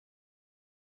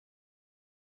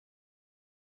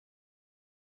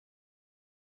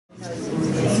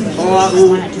Alright,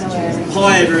 well,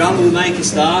 hi everyone, we'll make a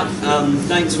start.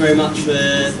 Thanks very much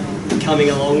for coming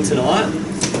along tonight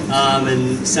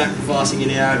and sacrificing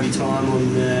an hour of your time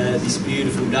on this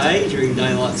beautiful day during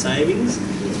daylight savings.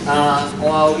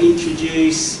 I'll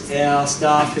introduce our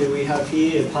staff who we have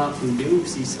here, apart from Bill,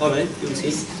 because he's, oh no, Bill's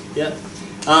here, yep.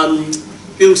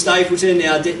 Bill Stapleton,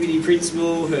 our Deputy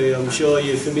Principal, who I'm sure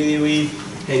you're familiar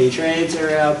with, Penny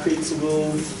Tranter, our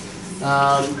Principal,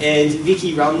 and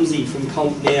Vicky Rumsey from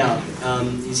Comp Now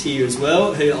is here as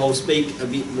well, who I'll speak a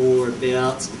bit more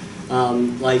about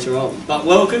later on. But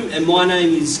welcome, and my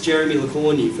name is Jeremy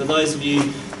LaCorny. For those of you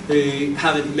who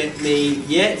haven't met me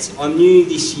yet, I'm new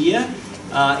this year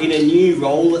in a new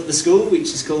role at the school,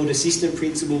 which is called Assistant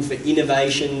Principal for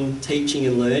Innovation, Teaching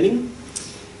and Learning.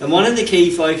 And one of the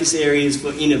key focus areas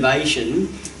for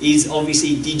innovation is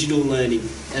obviously digital learning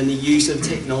and the use of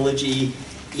technology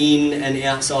in and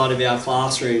outside of our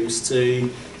classrooms to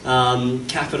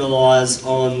capitalise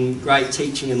on great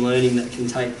teaching and learning that can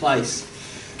take place.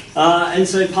 And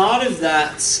so part of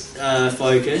that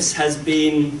focus has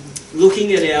been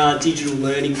looking at our digital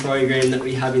learning program that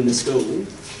we have in the school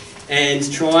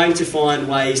and trying to find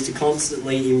ways to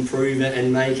constantly improve it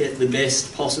and make it the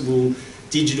best possible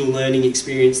digital learning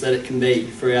experience that it can be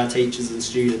for our teachers and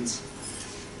students.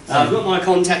 I've got my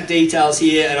contact details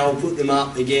here and I'll put them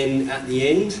up again at the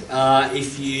end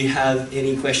if you have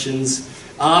any questions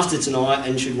after tonight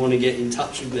and should want to get in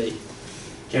touch with me.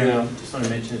 Jeremy, just want to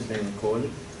mention it's being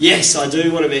recorded. Yes, I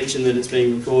do want to mention that it's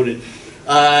being recorded.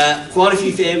 Quite a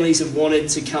few families have wanted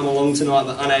to come along tonight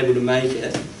but unable to make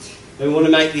it. We want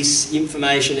to make this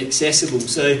information accessible.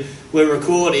 So we're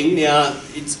recording. Now,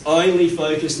 it's only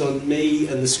focused on me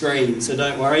and the screen, so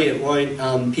don't worry, it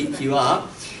won't pick you up.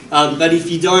 But if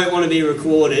you don't want to be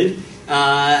recorded,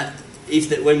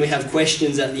 when we have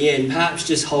questions at the end, perhaps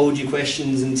just hold your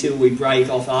questions until we break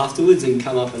off afterwards and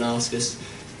come up and ask us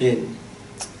then.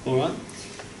 All right?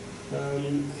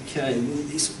 Okay, will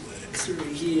this work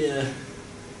through here?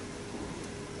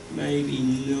 Maybe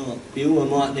not. Bill, I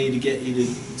might need to get you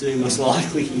to do my slide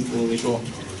clicking for me. Sure.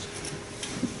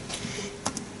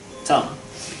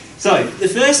 So, the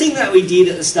first thing that we did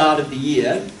at the start of the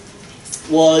year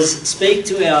was speak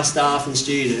to our staff and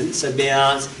students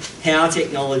about how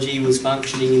technology was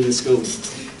functioning in the school.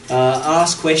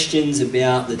 Ask questions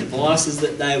about the devices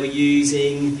that they were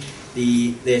using,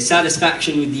 their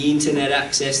satisfaction with the internet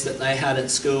access that they had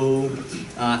at school,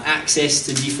 access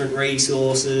to different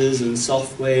resources and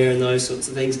software and those sorts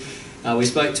of things. We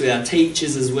spoke to our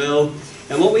teachers as well.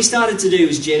 And what we started to do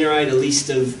was generate a list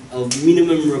of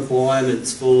minimum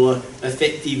requirements for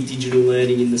effective digital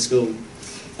learning in the school.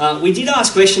 We did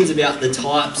ask questions about the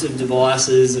types of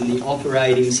devices and the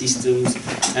operating systems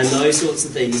and those sorts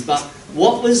of things, but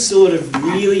what was sort of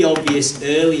really obvious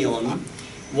early on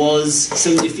was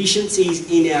some deficiencies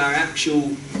in our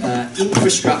actual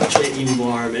infrastructure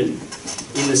environment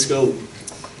in the school.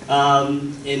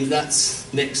 And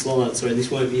that's next slide. Sorry, this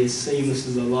won't be as seamless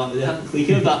as I like without the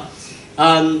clicker, but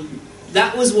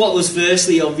that was what was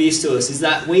firstly obvious to us, is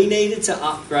that we needed to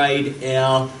upgrade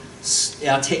our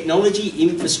technology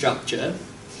infrastructure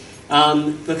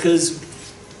because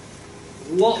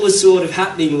what was sort of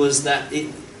happening was that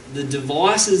the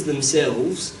devices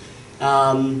themselves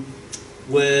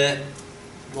were,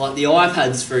 like the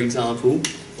iPads for example,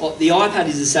 the iPad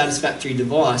is a satisfactory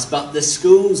device, but the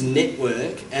school's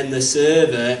network and the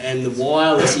server and the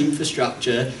wireless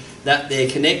infrastructure that they're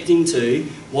connecting to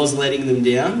was letting them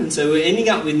down, and so we're ending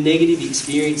up with negative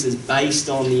experiences based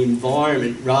on the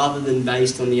environment rather than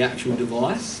based on the actual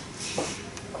device.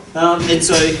 And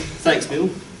so, thanks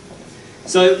Bill.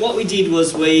 So what we did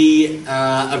was we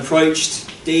approached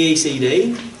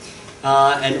DECD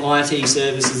and IT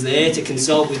services there to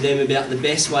consult with them about the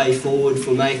best way forward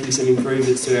for making some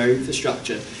improvements to our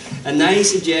infrastructure. And they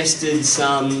suggested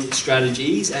some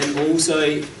strategies, and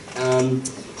also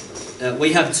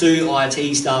we have 2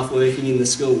 IT staff working in the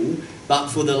school, but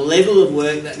for the level of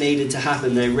work that needed to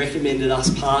happen, they recommended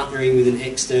us partnering with an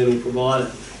external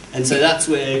provider. And so that's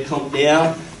where Comp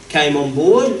Now came on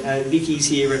board, and Vicky's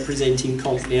here representing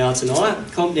Comp Now tonight.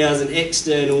 Comp Now is an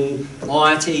external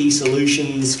IT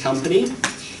solutions company.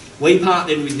 We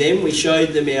partnered with them. We showed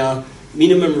them our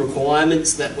minimum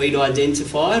requirements that we'd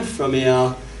identified from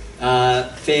our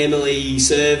family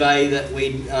survey that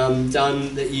we'd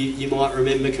done, that you might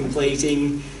remember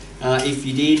completing if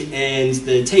you did, and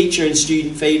the teacher and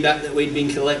student feedback that we'd been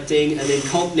collecting. And then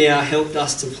Comp Now helped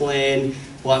us to plan,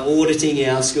 by auditing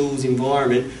our school's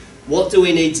environment, what do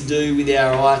we need to do with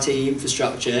our IT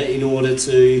infrastructure in order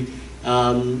to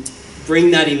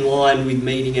bring that in line with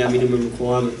meeting our minimum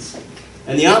requirements.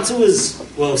 And the answer was,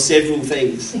 well, several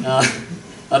things.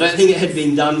 I don't think it had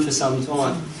been done for some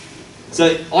time.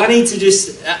 So I need to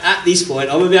just, at this point,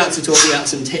 I'm about to talk about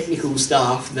some technical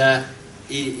stuff that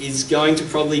is going to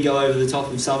probably go over the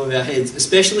top of some of our heads,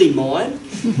 especially mine.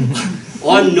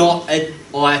 I'm not an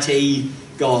IT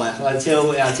guy. I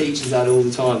tell our teachers that all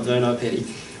the time, don't I, Penny?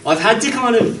 I've had to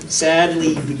kind of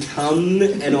sadly become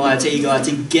an IT guy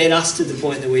to get us to the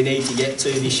point that we need to get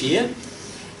to this year.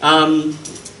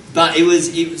 But it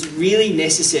was really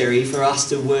necessary for us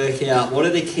to work out what are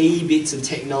the key bits of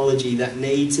technology that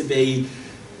need to be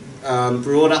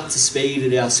brought up to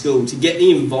speed at our school to get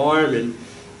the environment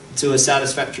to a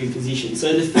satisfactory position.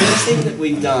 So the first thing that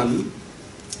we've done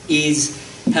is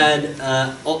had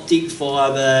optic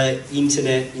fibre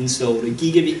internet installed, a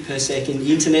gigabit per second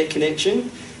internet connection.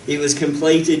 It was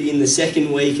completed in the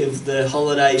second week of the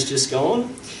holidays just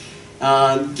gone.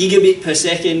 Gigabit per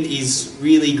second is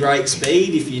really great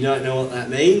speed if you don't know what that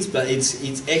means, but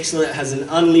it's excellent. It has an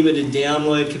unlimited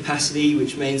download capacity,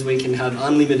 which means we can have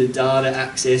unlimited data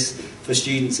access for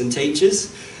students and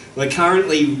teachers.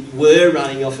 We're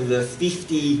running off of a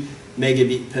 50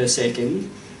 megabit per second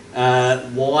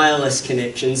wireless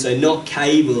connection, so not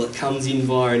cable, it comes in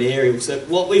via an aerial. So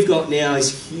what we've got now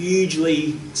is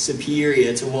hugely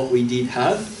superior to what we did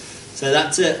have. So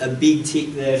that's a big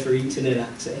tick there for internet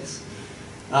access.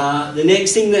 The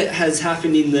next thing that has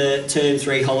happened in the Term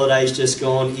 3 holidays just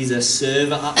gone is a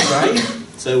server upgrade.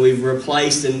 So we've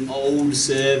replaced an old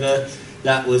server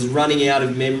that was running out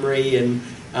of memory and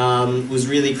was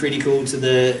really critical to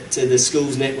the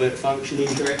school's network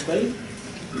functioning correctly.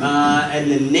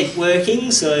 And the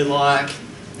networking, so like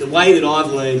the way that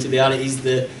I've learned about it is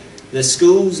the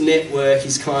school's network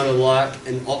is kind of like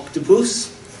an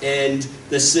octopus, and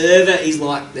the server is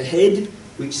like the head,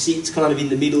 which sits kind of in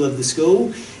the middle of the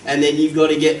school, and then you've got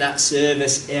to get that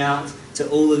service out to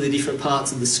all of the different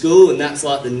parts of the school, and that's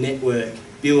like the network.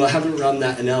 Bill, I haven't run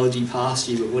that analogy past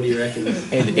you, but what do you reckon?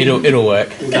 It'll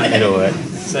work. Okay. It'll work.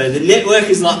 So the network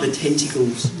is like the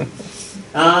tentacles.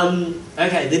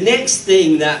 Okay, the next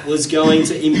thing that was going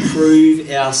to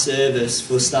improve our service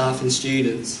for staff and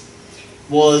students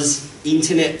was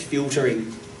internet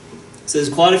filtering. So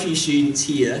there's quite a few students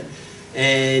here,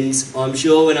 and I'm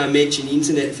sure when I mention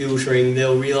internet filtering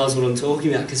they'll realise what I'm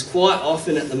talking about, because quite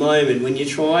often at the moment when you're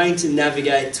trying to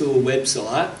navigate to a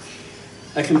website,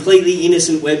 a completely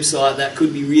innocent website that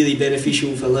could be really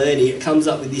beneficial for learning, it comes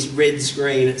up with this red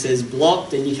screen, it says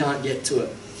blocked and you can't get to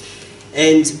it.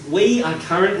 And we are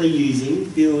currently using,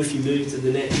 Bill, if you move to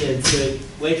the next, so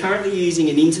we're currently using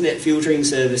an internet filtering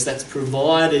service that's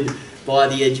provided by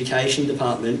the Education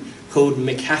Department called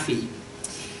McAfee.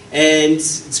 And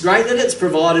it's great that it's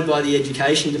provided by the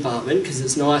Education Department because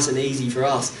it's nice and easy for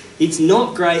us. It's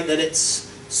not great that it's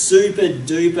super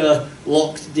duper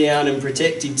locked down and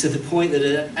protected to the point that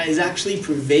it is actually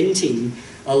preventing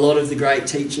a lot of the great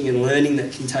teaching and learning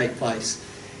that can take place.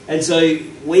 And so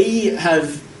we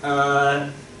have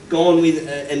gone with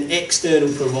an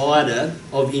external provider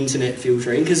of internet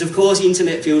filtering, because of course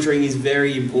internet filtering is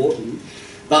very important,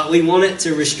 but we want it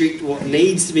to restrict what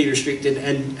needs to be restricted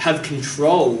and have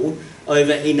control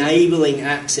over enabling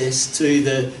access to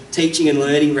the teaching and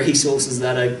learning resources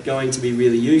that are going to be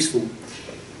really useful.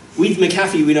 With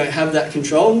McAfee we don't have that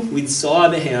control, with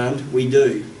Cyberhound we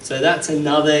do. So that's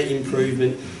another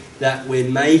improvement that we're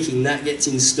making. That gets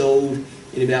installed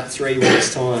in about 3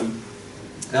 weeks' time.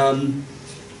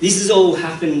 This has all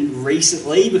happened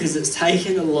recently because it's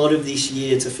taken a lot of this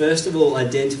year to first of all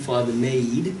identify the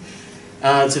need,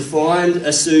 to find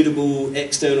a suitable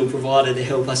external provider to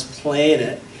help us plan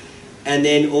it, and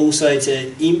then also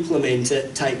to implement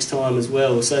it takes time as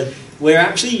well. So we're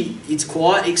actually, it's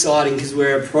quite exciting because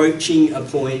we're approaching a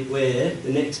point where,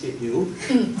 the next bit, Bill,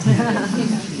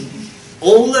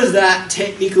 all of that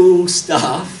technical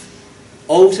stuff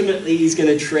ultimately is going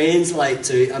to translate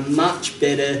to a much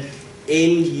better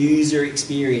end user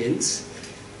experience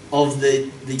of the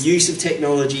use of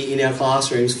technology in our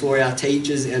classrooms for our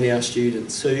teachers and our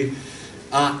students, who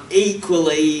are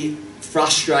equally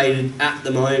frustrated at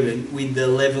the moment with the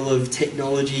level of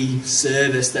technology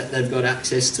service that they've got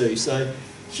access to. So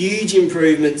huge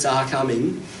improvements are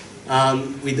coming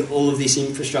with all of this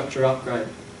infrastructure upgrade.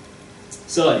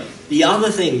 So the other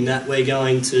thing that we're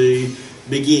going to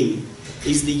begin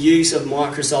is the use of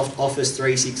Microsoft Office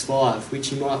 365,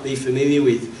 which you might be familiar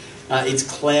with. It's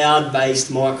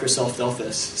cloud-based Microsoft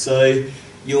Office. So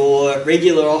your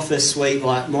regular Office suite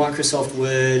like Microsoft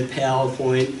Word,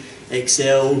 PowerPoint,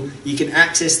 Excel, you can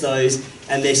access those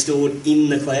and they're stored in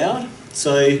the cloud.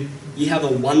 So you have a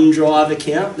OneDrive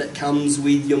account that comes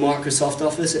with your Microsoft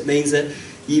Office. It means that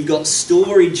you've got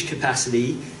storage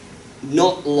capacity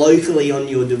not locally on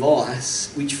your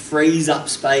device, which frees up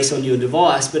space on your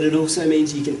device, but it also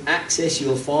means you can access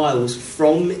your files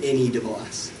from any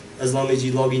device as long as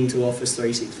you log into Office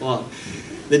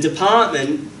 365. The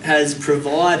department has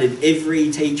provided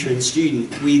every teacher and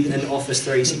student with an Office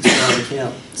 365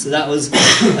 account. So that was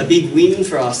a big win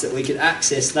for us that we could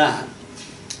access that.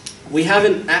 We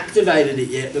haven't activated it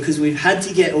yet because we've had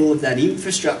to get all of that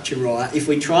infrastructure right. If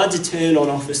we tried to turn on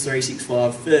Office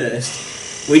 365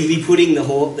 first, we'd be putting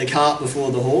the cart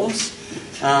before the horse.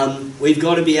 We've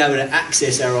got to be able to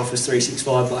access our Office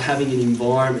 365 by having an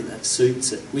environment that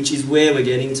suits it, which is where we're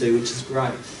getting to, which is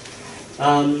great.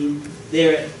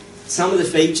 There are some of the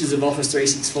features of Office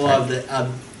 365 that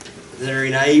are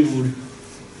enabled,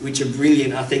 which are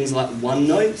brilliant, are things like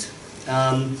OneNote.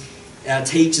 Our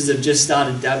teachers have just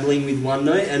started dabbling with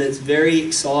OneNote, and it's very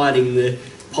exciting. The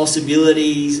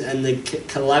possibilities and the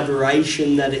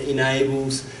collaboration that it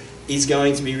enables is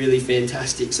going to be really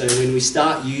fantastic. So when we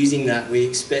start using that, we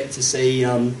expect to see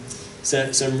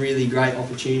some really great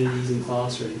opportunities in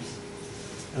classrooms.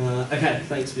 Okay,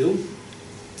 thanks, Bill.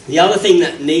 The other thing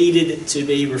that needed to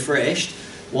be refreshed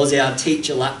was our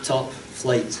teacher laptop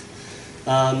fleet.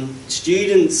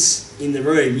 Students in the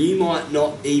room, you might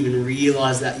not even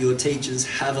realise that your teachers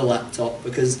have a laptop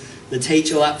because the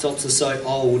teacher laptops are so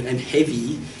old and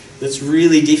heavy that's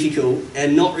really difficult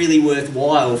and not really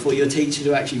worthwhile for your teacher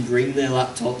to actually bring their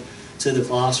laptop to the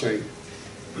classroom.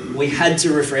 We had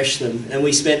to refresh them, and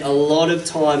we spent a lot of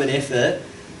time and effort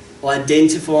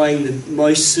identifying the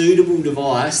most suitable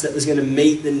device that was going to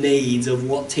meet the needs of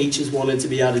what teachers wanted to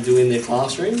be able to do in their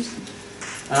classrooms.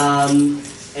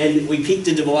 And we picked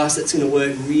a device that's going to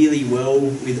work really well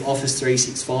with Office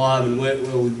 365 and work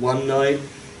well with OneNote.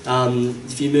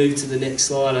 If you move to the next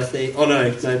slide, I think... Oh,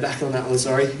 no, back on that one,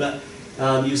 sorry. But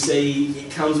you'll see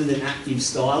it comes with an active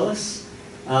stylus.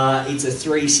 It's a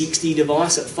 360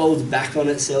 device. It folds back on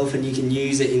itself, and you can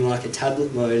use it in like a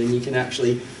tablet mode, and you can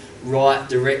actually write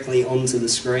directly onto the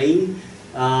screen.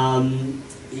 And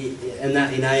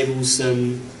that enables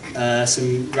some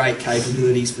great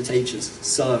capabilities for teachers.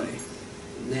 So...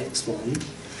 next one.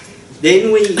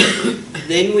 Then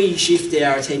we shift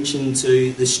our attention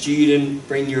to the student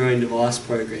bring your own device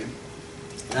program.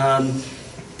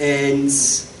 And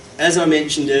as I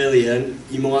mentioned earlier,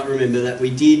 you might remember that we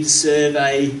did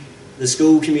survey the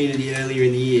school community earlier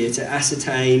in the year to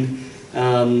ascertain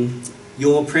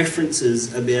your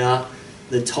preferences about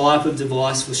the type of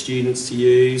device for students to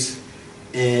use,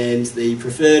 and the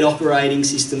preferred operating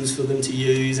systems for them to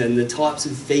use, and the types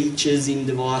of features in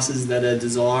devices that are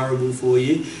desirable for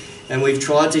you. And we've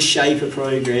tried to shape a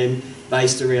program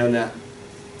based around that.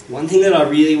 One thing that I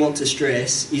really want to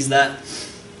stress is that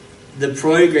the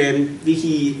program,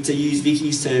 Vicky, to use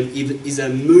Vicky's term, is a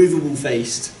movable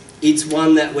feast. It's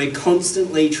one that we're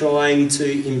constantly trying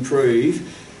to improve.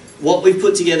 What we've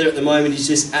put together at the moment is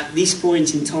just, at this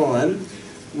point in time,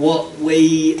 what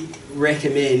we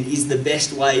recommend is the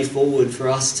best way forward for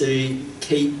us to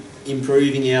keep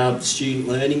improving our student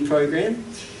learning program.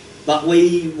 But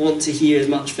we want to hear as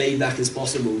much feedback as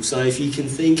possible. So if you can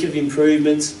think of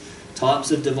improvements,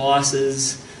 types of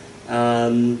devices,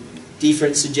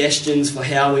 different suggestions for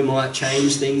how we might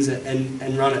change things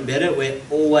and run it better, we're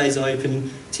always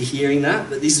open to hearing that.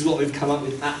 But this is what we've come up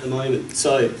with at the moment.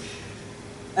 So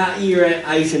at year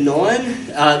 8 and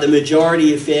 9, the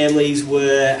majority of families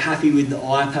were happy with the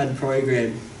iPad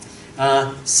program.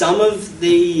 Some of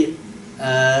the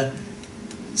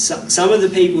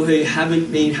people who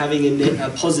haven't been having a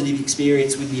positive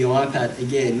experience with the iPad,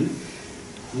 again,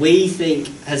 we think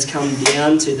has come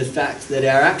down to the fact that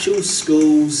our actual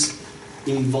school's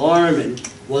environment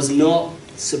was not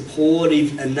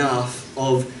supportive enough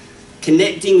of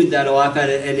connecting with that iPad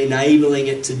and enabling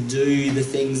it to do the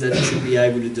things that it should be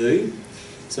able to do.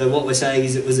 So what we're saying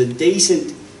is it was a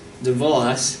decent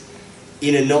device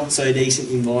in a not so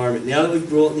decent environment. Now that we've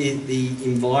brought the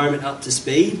environment up to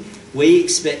speed, we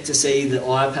expect to see the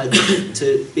iPad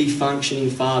to be functioning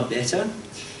far better.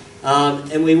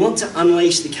 And we want to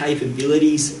unleash the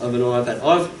capabilities of an iPad.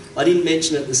 I didn't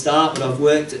mention at the start, but I've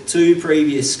worked at 2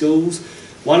 previous schools.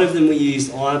 One of them we used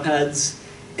iPads,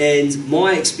 and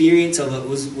my experience of it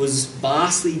was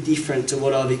vastly different to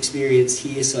what I've experienced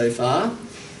here so far.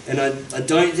 And I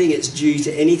don't think it's due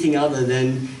to anything other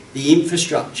than the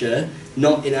infrastructure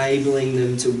not enabling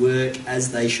them to work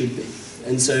as they should be.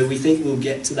 And so we think we'll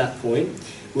get to that point.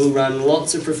 We'll run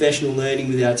lots of professional learning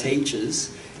with our teachers,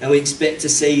 and we expect to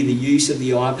see the use of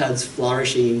the iPads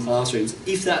flourishing in classrooms.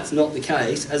 If that's not the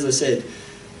case, as I said,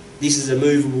 this is a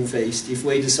movable feast. If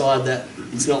we decide that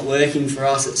it's not working for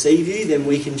us at Seaview, then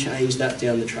we can change that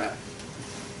down the track.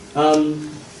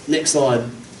 Next slide.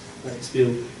 Thanks,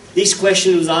 Bill. This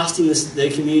question was asked in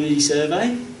the community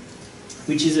survey,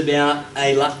 which is about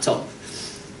a laptop.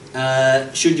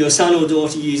 Should your son or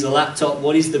daughter use a laptop,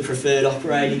 what is the preferred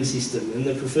operating system? And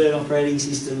the preferred operating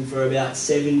system for about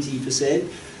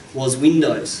 70% was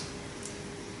Windows.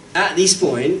 At this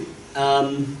point,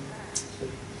 one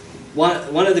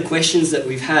of the questions that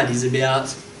we've had is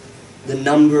about the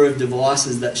number of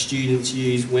devices that students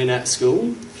use when at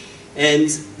school. And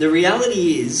the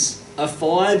reality is, a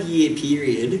 5-year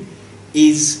period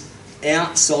is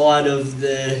outside of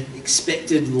the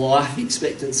expected life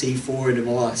expectancy for a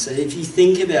device. So if you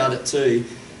think about it too,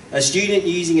 a student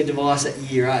using a device at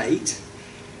year 8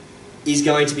 is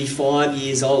going to be 5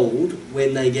 years old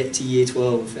when they get to year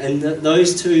 12. And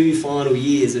those 2 final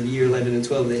years of year 11 and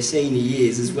 12, their senior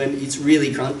years, is when it's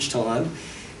really crunch time.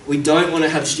 We don't want to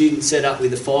have students set up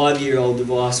with a 5-year-old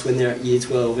device when they're at year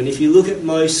 12. And if you look at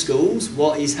most schools,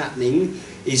 what is happening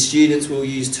is students will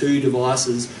use 2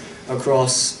 devices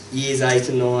across years 8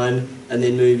 and 9 and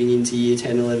then moving into year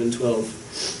 10, 11,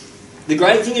 12. The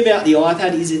great thing about the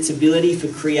iPad is its ability for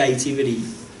creativity.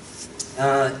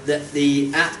 That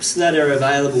the apps that are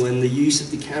available and the use of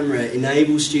the camera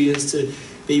enable students to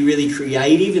be really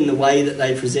creative in the way that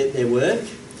they present their work.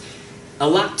 A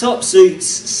laptop suits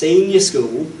senior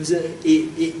school.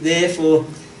 Therefore,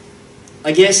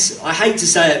 I guess, I hate to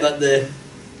say it, but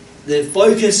the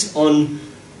focus on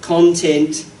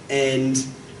content and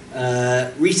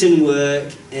written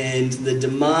work and the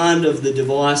demand of the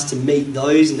device to meet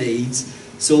those needs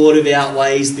sort of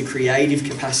outweighs the creative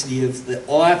capacity of the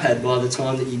iPad by the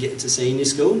time that you get to senior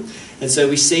school. And so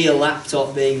we see a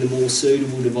laptop being the more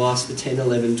suitable device for 10,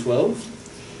 11, 12.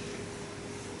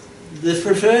 The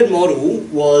preferred model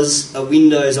was a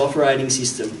Windows operating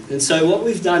system. And so what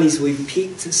we've done is we've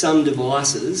picked some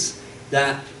devices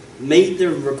that meet the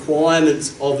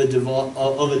requirements of a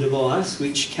device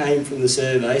which came from the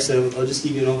survey. So I'll just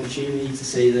give you an opportunity to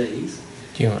see these.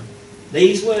 Do you want?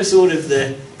 These were sort of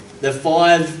the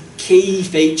 5 key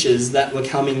features that were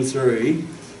coming through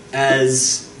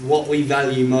as what we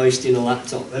value most in a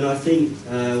laptop. And I think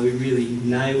we really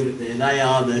nailed it there. They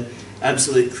are the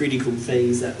absolute critical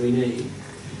things that we need.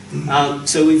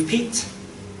 So we've picked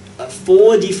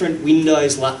 4 different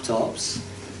Windows laptops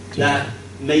that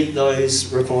meet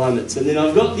those requirements. And then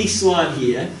I've got this slide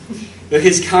here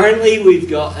because currently we've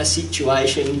got a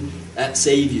situation at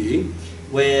Seaview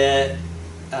where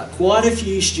quite a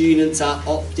few students are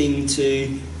opting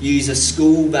to use a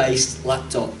school-based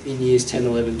laptop in years 10,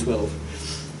 11,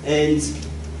 12. And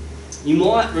you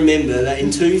might remember that in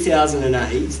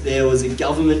 2008 there was a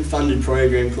government-funded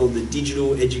program called the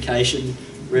Digital Education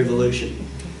Revolution,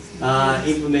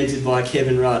 implemented by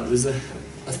Kevin Rudd.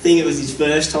 I think it was his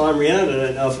first time round. I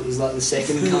don't know if it was like the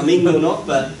second coming or not,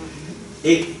 but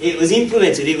it was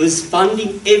implemented. It was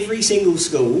funding every single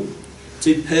school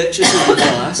to purchase a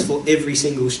device for every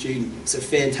single student. It's a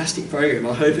fantastic program.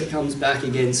 I hope it comes back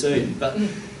again soon. But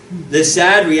the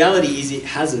sad reality is it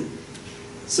hasn't.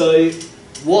 So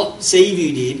what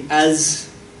Seaview did, as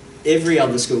every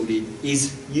other school did,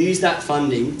 is use that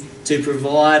funding to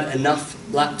provide enough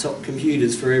laptop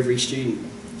computers for every student.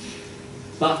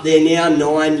 But they're now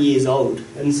 9 years old.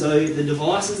 And so the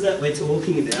devices that we're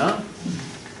talking about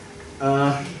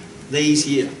are these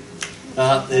here.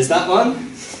 There's that one.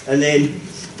 And then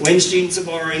when students are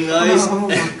borrowing those, oh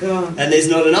my God. and there's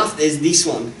not enough, there's this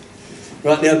one.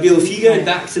 Right, now Bill, if you go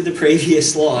back to the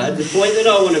previous slide, the point that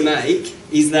I want to make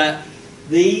is that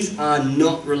these are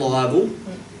not reliable.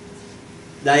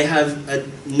 They have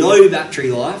no battery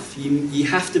life. You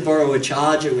have to borrow a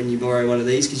charger when you borrow one of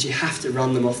these because you have to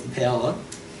run them off the power.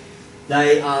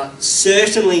 They are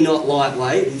certainly not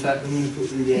lightweight. In fact, I'm going to put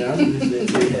them down because they're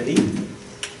too heavy.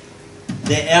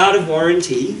 They're out of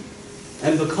warranty.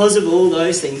 And because of all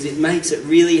those things, it makes it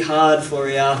really hard for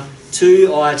our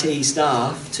 2 IT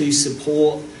staff to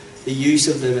support the use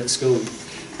of them at school.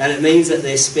 And it means that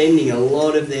they're spending a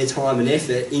lot of their time and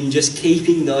effort in just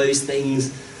keeping those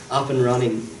things up and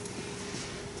running.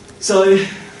 So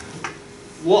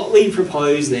what we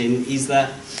propose then is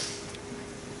that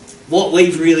what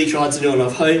we've really tried to do, and I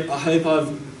hope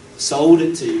I've sold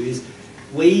it to you, is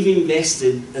we've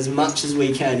invested as much as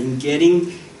we can in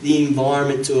getting the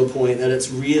environment to a point that it's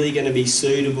really going to be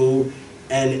suitable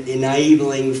and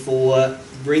enabling for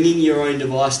bringing your own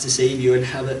device to Seaview and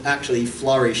have it actually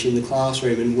flourish in the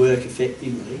classroom and work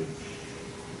effectively.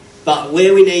 But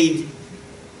where we need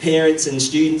parents and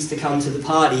students to come to the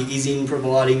party is in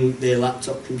providing their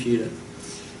laptop computer.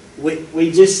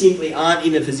 We just simply aren't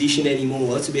in a position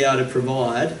anymore to be able to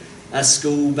provide a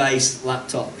school-based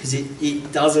laptop because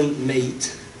it doesn't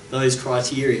meet those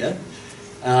criteria.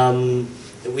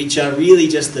 which are really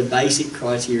just the basic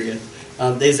criteria.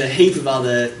 There's a heap of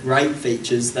other great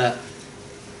features that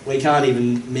we can't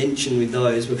even mention with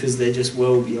those because they're just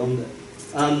well beyond it.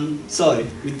 So,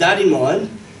 with that in mind,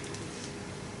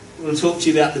 I want to talk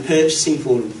to you about the purchasing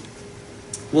portal.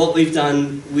 What we've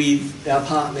done with our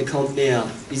partner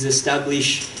CompNow is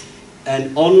establish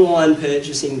an online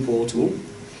purchasing portal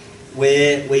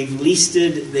where we've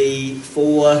listed the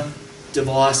 4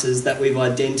 devices that we've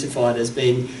identified as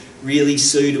being really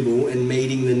suitable and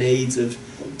meeting the needs of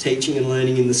teaching and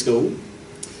learning in the school.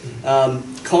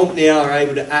 CompNow are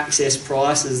able to access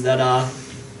prices that are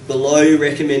below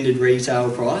recommended retail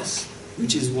price,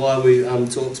 which is why we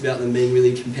talked about them being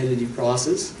really competitive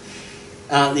prices.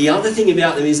 The other thing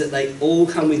about them is that they all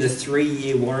come with a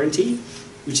 3-year warranty,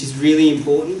 which is really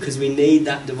important because we need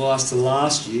that device to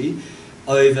last you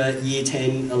over year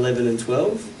 10, 11 and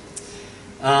 12.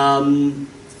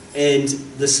 And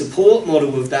the support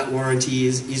model of that warranty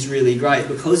is really great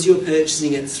because you're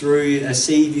purchasing it through a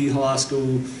Seaview High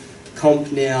School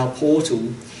CompNow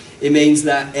portal. It means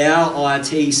that our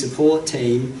IT support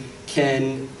team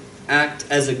can act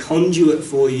as a conduit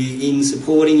for you in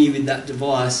supporting you with that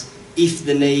device if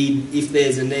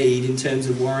there's a need in terms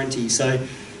of warranty. So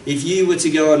if you were to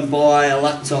go and buy a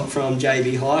laptop from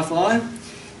JB Hi-Fi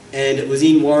and it was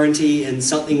in warranty and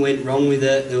something went wrong with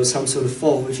it, there was some sort of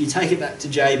fault, if you take it back to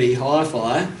JB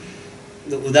Hi-Fi,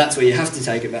 well, that's where you have to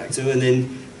take it back to, and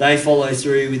then they follow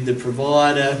through with the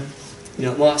provider. You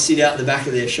know, it might sit out the back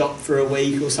of their shop for a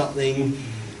week or something.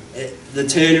 The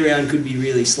turnaround could be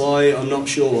really slow, I'm not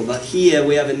sure. But here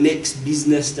we have a next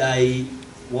business day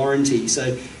warranty.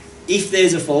 So if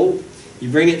there's a fault, you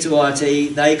bring it to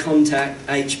IT, they contact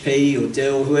HP or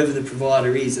Dell, whoever the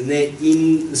provider is, and they're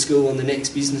in the school on the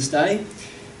next business day,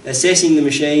 assessing the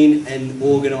machine and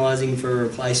organising for a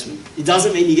replacement. It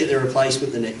doesn't mean you get the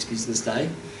replacement the next business day,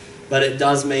 but it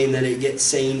does mean that it gets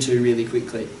seen to really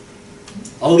quickly.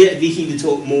 I'll get Vicky to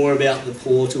talk more about the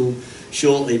portal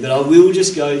shortly, but I will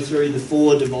just go through the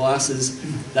 4 devices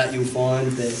that you'll find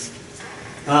there.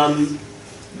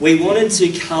 We wanted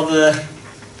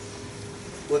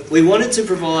to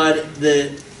provide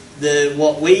the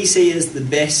what we see as the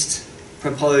best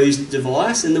proposed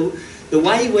device, and the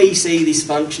way we see this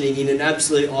functioning in an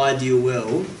absolute ideal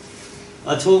world.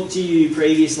 I talked to you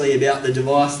previously about the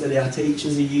device that our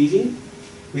teachers are using,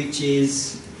 which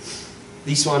is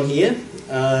this one here,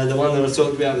 the one that I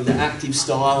talked about with the active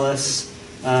stylus,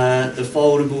 the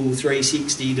foldable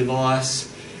 360 device.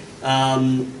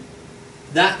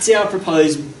 That's our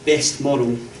proposed best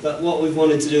model, but what we've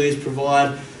wanted to do is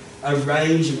provide a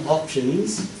range of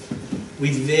options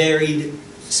with varied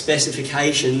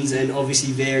specifications and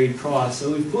obviously varied price.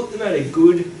 So we've put them at a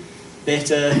good,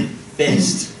 better,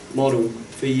 best model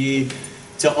for you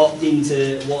to opt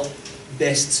into what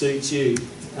best suits you.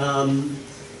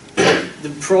 The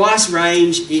price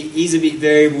range is a bit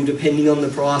variable depending on the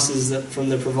prices from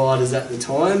the providers at the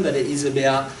time, but it is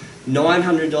about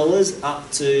 $900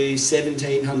 up to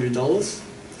 $1,700.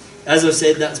 As I've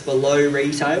said, that's below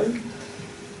retail.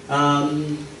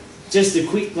 Just a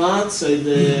quick glance, so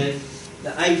the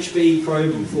HP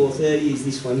ProBook 430 is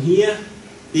this one here.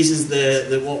 This is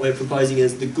the what we're proposing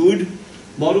as the good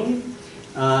model.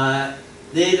 They're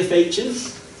the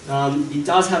features. It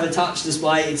does have a touch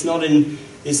display. It's not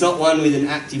one with an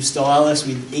active stylus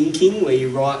with inking where you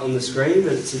write on the screen,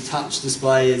 but it's a touch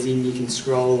display as in you can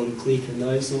scroll and click and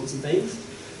those sorts of things.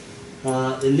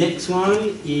 The next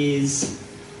one is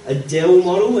a Dell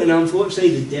model, and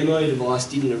unfortunately the demo device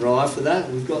didn't arrive for that.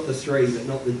 We've got the 3 but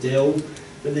not the Dell.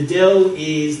 But the Dell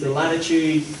is the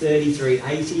Latitude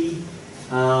 3380,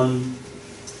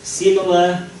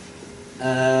 similar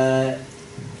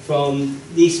from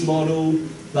this model,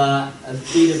 but a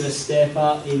bit of a step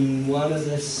up in one of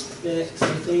the specs,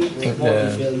 I think. It might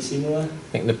be fairly similar. I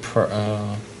think the Pro...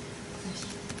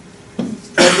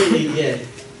 Probably, yeah.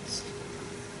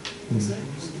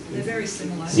 They're very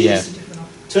similar. Yeah.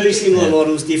 Two similar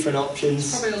models, different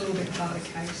options. Probably a little bit harder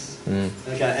case.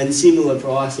 Okay, and similar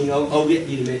pricing. I'll get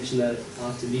you to mention that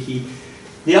after Vicky.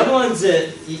 The other ones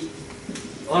that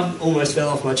I almost fell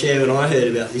off my chair when I heard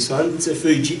about this one. It's a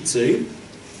Fujitsu.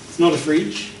 It's not a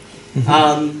fridge.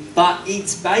 But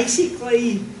it's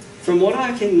basically, from what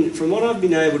I've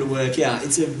been able to work out,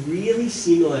 it's a really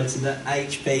similar to the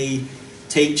HP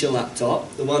teacher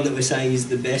laptop, the one that we're saying is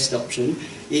the best option.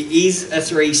 It is a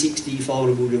 360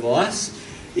 foldable device.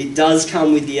 It does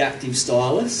come with the active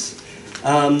stylus.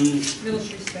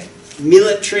 Military spec.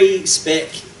 Military spec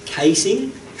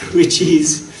casing, which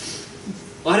is,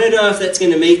 I don't know if that's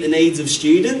going to meet the needs of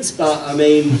students, but I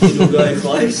mean, it'll go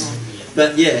close.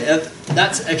 But yeah,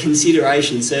 that's a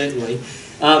consideration, certainly.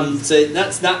 So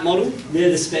that's that model.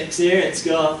 They're the specs there. It's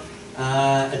got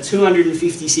a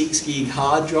 256 gig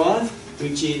hard drive,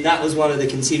 that was one of the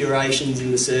considerations in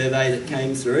the survey that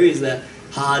came through, is that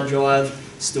hard drive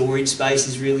storage space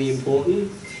is really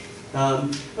important.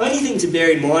 Only thing to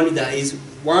bear in mind with that is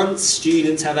once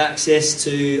students have access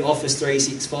to Office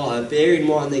 365, bear in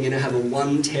mind they're going to have a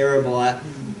 1 terabyte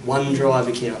OneDrive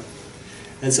account.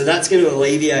 And so that's going to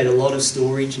alleviate a lot of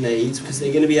storage needs because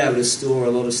they're going to be able to store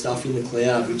a lot of stuff in the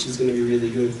cloud, which is going to be really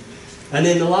good. And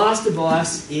then the last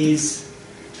device is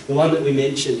the one that we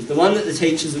mentioned, the one that the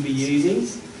teachers will be using.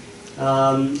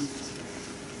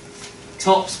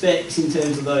 Top specs in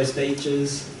terms of those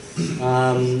features.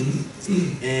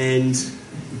 And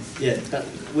yeah,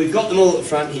 we've got them all at the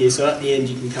front here, so at the end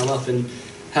you can come up and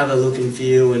have a look and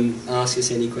feel and ask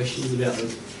us any questions about them.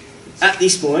 At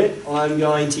this point, I'm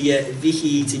going to get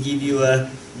Vicky to give you a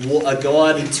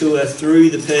guided tour through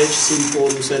the purchasing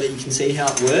portal so that you can see how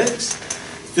it works.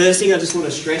 First thing I just want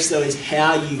to stress though is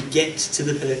how you get to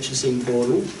the purchasing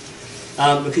portal,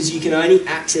 because you can only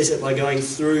access it by going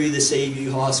through the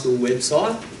Seaview High School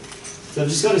website. So I've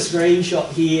just got a screenshot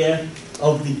here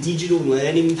of the digital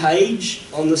learning page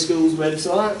on the school's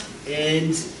website,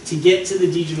 and to get to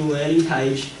the digital learning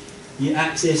page you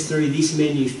access through this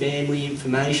menu, Family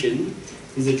Information.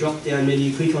 There's a drop down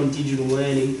menu, click on Digital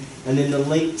Learning, and then the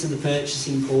link to the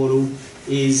purchasing portal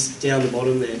is down the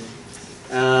bottom there.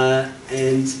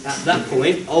 And at that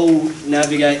point, I'll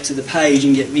navigate to the page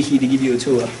and get Vicky to give you a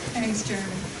tour. Thanks, Jeremy.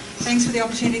 Thanks for the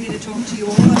opportunity to talk to you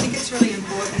all. I think it's really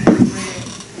important when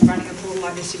we're running a portal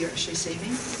like this that you actually see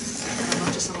me. I'm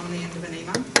not just someone on the end of an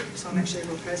email, so I'm actually a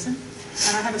real person.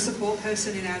 And I have a support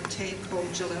person in our team called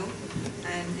Jalil,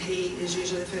 and he is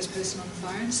usually the first person on the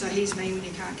phone. So he's me when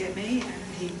you can't get me, and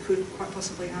he could quite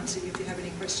possibly answer you if you have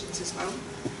any questions as well.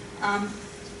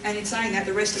 And in saying that,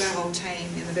 the rest of our whole team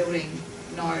in the building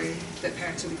know that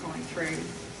parents will be calling through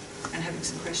and having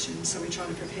some questions, so we try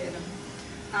to prepare them.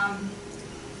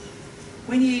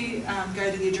 When you go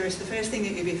to the address, the first thing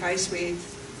that you'll be faced with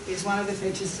is one of the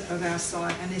features of our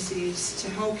site, and this is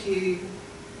to help you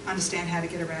understand how to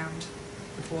get around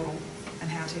the portal and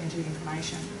how to enter the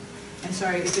information. And so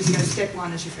it just goes step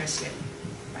one as your first step,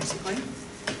 basically.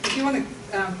 If you want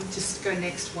to just go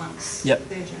next once. Yep.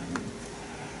 There, Jeremy.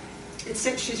 It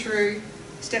steps you through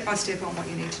step by step on what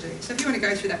you need to do. So if you want to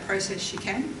go through that process, you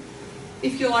can.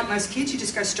 If you're like most kids, you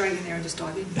just go straight in there and just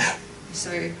dive in.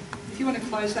 So if you want to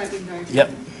close that window,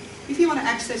 Yep. If you want to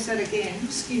access that again,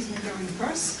 excuse me going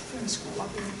across, I'm going to scroll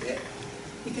up a little bit.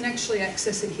 You can actually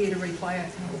access it here to replay it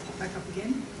and it will pop back up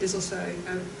again. There's also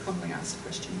a commonly asked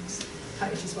questions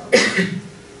page as well.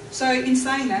 So in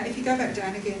saying that, if you go back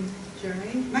down again,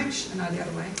 Jeremy, no, the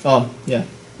other way. Oh, yeah.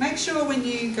 Make sure when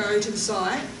you go to the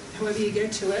site, however you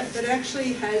get to it, that it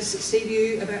actually has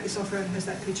Seaview about this offer and has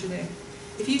that picture there.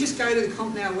 If you just go to the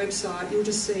CompNow website, you'll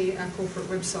just see our corporate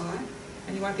website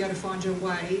and you won't be able to find your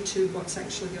way to what's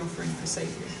actually the offering for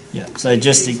Seaview. Yeah, so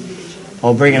just to,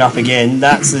 I'll bring it up again.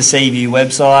 That's the Seaview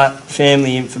website,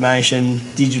 Family Information,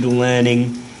 Digital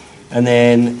Learning, and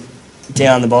then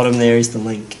down the bottom there is the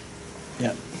link.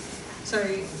 Yep. So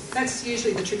that's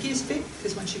usually the trickiest bit,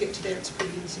 because once you get to there, it's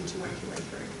pretty easy to work your way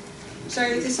through. So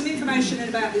there's some information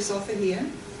about this offer here,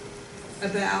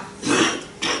 about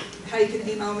how you can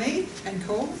email me and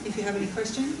call if you have any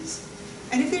questions.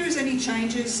 And if there is any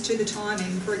changes to the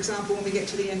timing, for example, when we get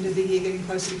to the end of the year, getting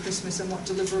closer to Christmas, and what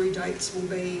delivery dates will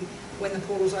be when the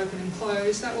portal's open and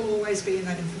closed, that will always be in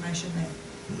that information there.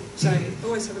 So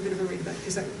always have a bit of a read of that,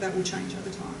 because that will change over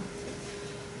time.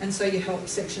 And so your help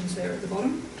section's there at the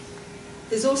bottom.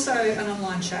 There's also an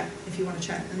online chat if you want to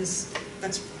chat, and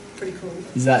that's pretty cool.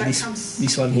 Is that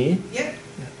this one here? Yeah.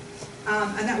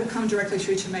 And that will come directly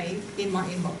through to me in my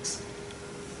inbox.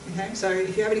 Okay, so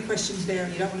if you have any questions there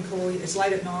and you don't want to call, it's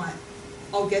late at night,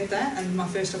 I'll get that, and my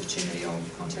first opportunity I'll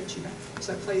contact you back.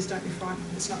 So please don't be frightened.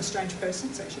 It's not a strange person,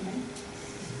 it's actually me.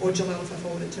 Or Jalil if I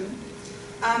forward it to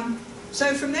him.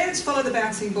 So from there it's follow the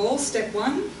bouncing ball, step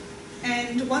one.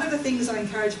 And one of the things I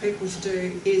encourage people to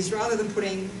do is, rather than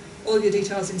putting all your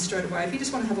details in straight away, if you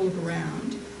just want to have a look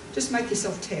around, just make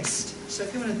yourself test. So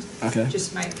if you want to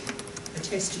just make a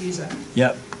test user.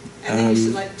 Yep. And then you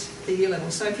select the year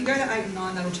level. So if you go to 8 and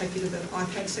 9, that'll take you to the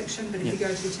iPad section, but if you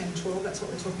go to 10 and 12, that's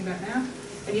what we're talking about now.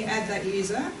 And you add that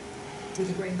user with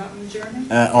the green button, Jeremy.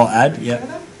 I'll add,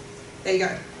 yeah. There you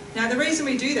go. Now the reason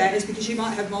we do that is because you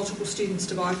might have multiple students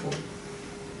to buy for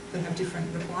that have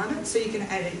different requirements, so you can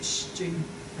add each student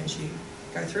as you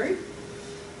go through.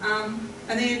 And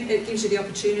then it gives you the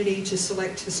opportunity to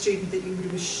select the student that you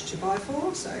would wish to buy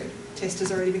for, so test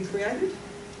has already been created.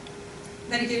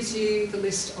 Then it gives you the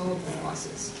list of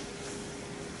devices.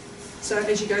 So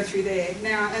as you go through there,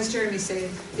 now as Jeremy said,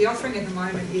 the offering at the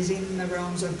moment is in the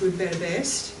realms of good, better,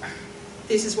 best.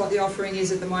 This is what the offering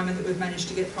is at the moment that we've managed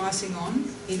to get pricing on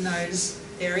in those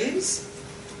areas.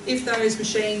 If those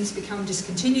machines become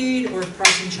discontinued or if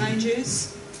pricing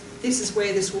changes, this is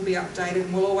where this will be updated,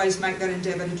 and we'll always make that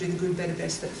endeavour to do the good, better,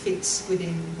 best that fits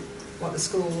within what the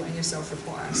school and yourself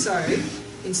require. So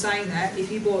in saying that,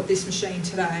 if you bought this machine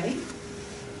today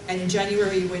and in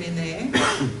January you went in there,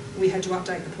 we had to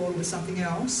update the portal with something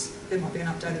else, there might be an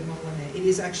updated model in there. It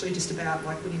is actually just about,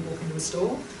 like when you walk into a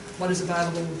store, what is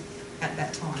available at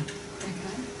that time.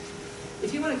 Okay.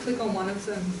 If you want to click on one of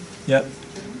them. Yep.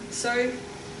 So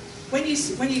when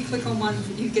you click on one,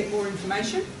 you get more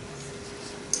information.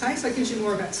 Okay, so it gives you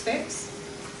more about specs.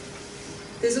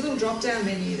 There's a little drop-down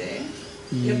menu there.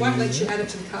 It won't let you add it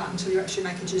to the cart until you actually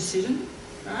make a decision,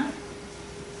 right?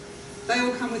 They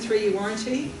all come with 3-year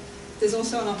warranty. There's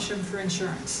also an option for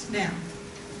insurance. Now,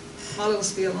 my little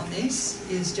spiel on this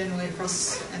is generally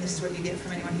across, and this is what you get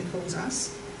from anyone who calls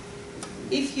us.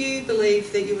 If you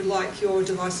believe that you would like your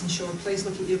device insured, please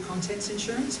look at your contents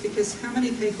insurance, because how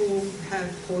many people have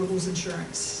portables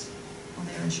insurance on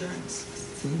their insurance?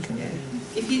 Yeah.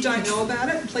 If you don't know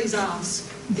about it, please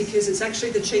ask, because it's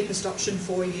actually the cheapest option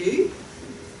for you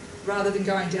rather than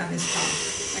going down this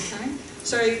path. Okay?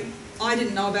 So I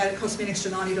didn't know about it. It cost me an extra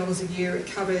 $90 a year. It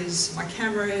covers my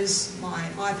cameras, my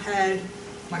iPad,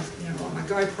 my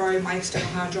GoPro, my external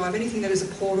hard drive, anything that is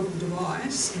a portable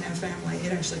device in our family.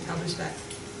 It actually covers that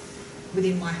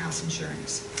within my house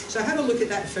insurance. So have a look at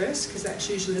that first, because that's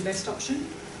usually the best option.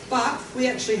 But we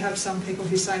actually have some people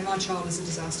who say, my child is a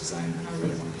disaster zone and I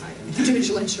really want to pay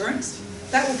individual insurance.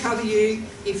 That will cover you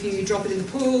if you drop it in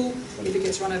the pool, if it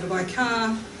gets run over by a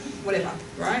car, whatever,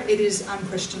 right? It is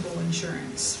unquestionable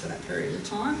insurance for that period of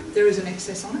time. There is an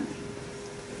excess on it.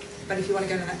 But if you want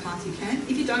to go down that path, you can.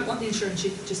 If you don't want the insurance,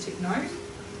 you can just hit no.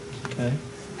 Okay.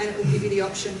 And it will give you the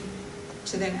option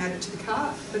to then add it to the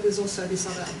cart. But there's also this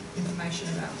other information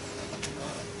about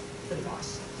the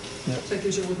device. Yep. So it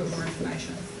gives you a little bit more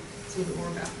information. It's a little bit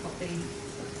more about what the...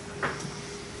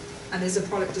 And there's a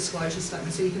product disclosure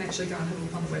statement, so you can actually go and have a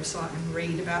look on the website and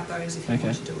read about those if you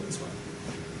want to do it as well.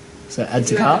 So add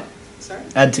to cart? Sorry?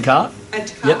 Add to cart? Add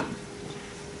to cart.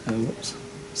 Yep. Whoops.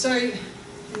 So,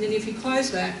 and then if you close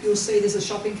that, you'll see there's a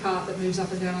shopping cart that moves up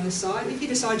and down on this side. If you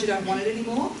decide you don't want it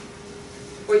anymore,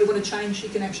 or you want to change, you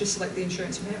can actually select the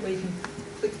insurance from it, where you can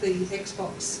click the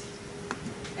Xbox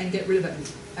and get rid of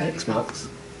it. Xbox.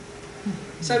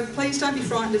 So please don't be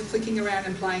frightened of clicking around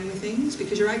and playing with things,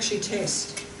 because you're actually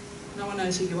test. No one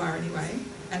knows who you are anyway,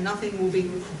 and nothing will be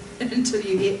recorded until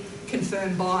you hit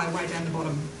confirm by way down the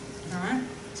bottom. All right?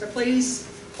 So please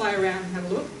play around and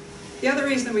have a look. The other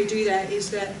reason we do that is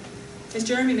that, as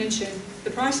Jeremy mentioned, the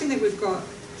pricing that we've got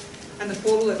and the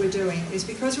portal that we're doing is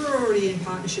because we're already in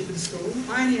partnership with the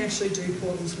school. I only actually do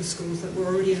portals with schools that we're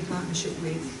already in partnership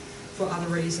with for other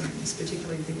reasons,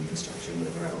 particularly within construction,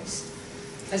 whatever else,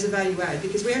 as a value add,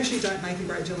 because we actually don't make a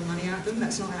great deal of money out of them.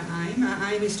 That's not our aim.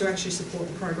 Our aim is to actually support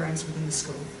the programs within the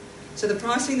school. So the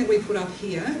pricing that we put up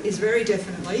here is very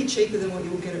definitely cheaper than what you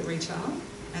will get at retail,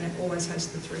 and it always has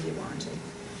the 3-year warranty.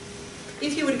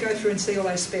 If you were to go through and see all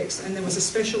those specs and there was a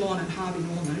special on at Harvey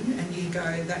Norman and you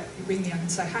ring me up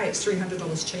and say, hey, it's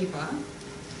 $300 cheaper,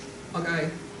 I'll go,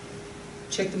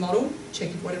 check the model, check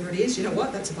whatever it is, you know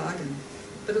what, that's a bargain.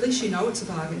 But at least you know it's a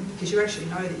bargain, because you actually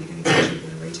know that you're going to get cheaper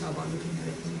than retail by looking at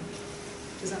it.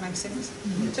 Does that make sense?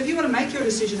 Mm-hmm. So if you want to make your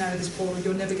decision out of this portal,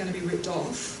 you're never going to be ripped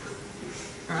off.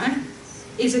 All right?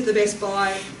 Is it the best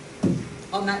buy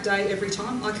on that day every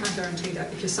time? I can't guarantee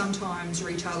that, because sometimes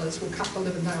retailers will cut the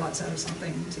living daylights out of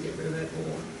something to get rid of it,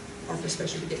 or offer a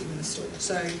special to get you in the store.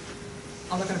 So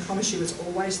I'm not going to promise you it's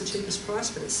always the cheapest price,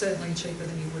 but it's certainly cheaper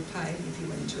than you would pay if you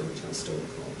went into a retail store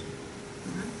cold.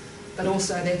 All right? But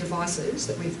also they're devices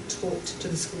that we've talked to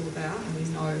the school about and we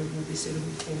know will be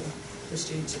suitable for the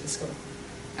students at the school.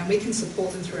 And we can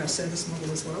support them through our service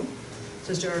model as well.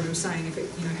 So as Jeremy was saying, if it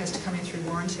has to come in through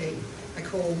warranty, a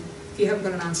call, if you haven't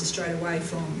got an answer straight away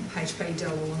from HP,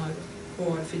 Dell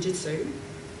or Fujitsu,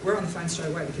 we're on the phone straight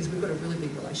away, because we've got a really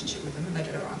big relationship with them and they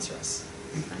better answer us.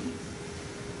 Okay?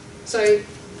 So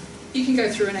you can go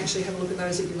through and actually have a look at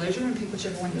those at your leisure and pick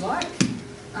whichever one you like.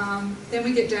 Then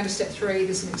we get down to step 3.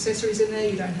 There's some accessories in there.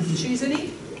 You don't have to choose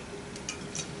any.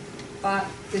 But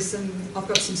I've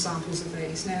got some samples of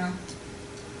these. Now,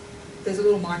 there's a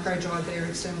little micro drive there,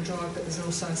 external drive, but there's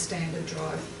also a standard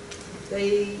drive.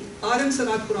 The items that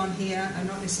I put on here are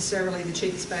not necessarily the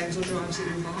cheapest bags or drives that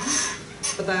you'll buy,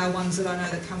 but they are ones that I know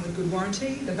that come with good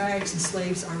warranty. The bags and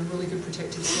sleeves are really good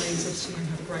protective sleeves. Obviously, you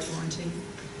have a great warranty.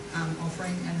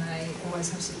 offering, and they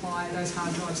always have supply. Those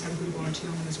hard drives have a good warranty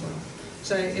on them as well.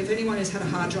 So if anyone has had a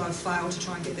hard drive fail to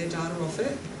try and get their data off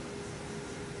it,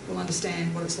 will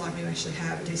understand what it's like when you actually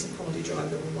have a decent quality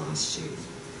drive that will last you.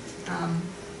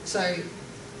 So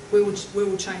we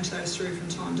will change those through from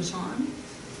time to time.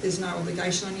 There's no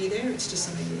obligation on you there, it's just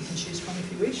something that you can choose from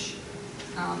if you wish.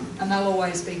 And they'll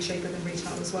always be cheaper than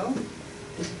retail as well.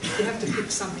 You have to pick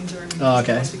something during the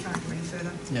otherwise we can't go any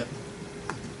further. Yep.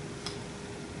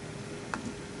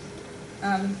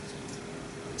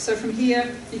 So from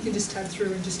here, you can just tab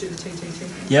through and just do the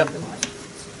TTT. Yep. If you like.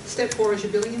 Step 4 is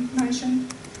your billing information.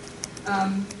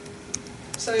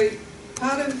 So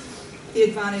part of the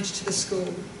advantage to the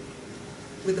school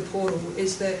with the portal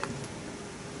is that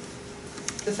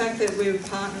the fact that we're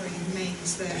partnering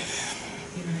means that,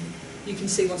 you know, you can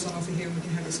see what's on offer here and we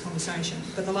can have this conversation.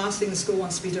 But the last thing the school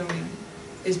wants to be doing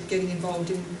is getting involved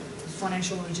in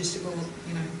financial and logistical,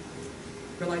 you know,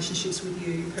 relationships with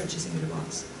you purchasing a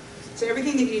device. So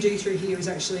everything that you do through here is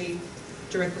actually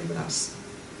directly with us.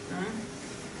 All right?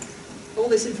 All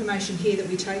this information here that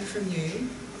we take from you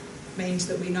means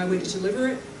that we know where to deliver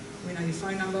it, we know your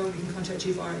phone number, we can contact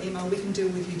you via email, we can deal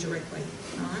with you directly.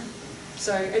 All right?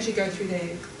 So as you go through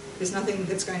there's nothing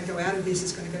that's going to go out of this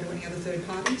that's going to go to any other third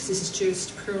parties. This is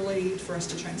just purely for us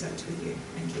to transact with you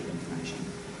and keep information.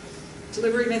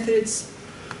 Delivery methods,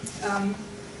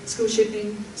 school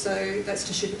shipping, so that's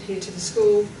to ship it here to the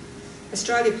school.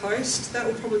 Australia Post, that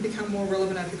will probably become more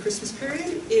relevant over the Christmas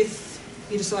period. If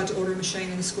you decide to order a machine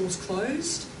and the school's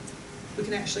closed, we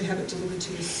can actually have it delivered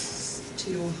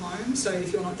to your home. So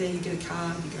if you're not there, you get a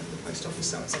card, you go to the post office,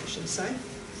 so it's actually safe.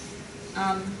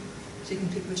 So you can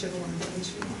pick whichever one of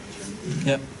those you like.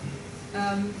 Yep.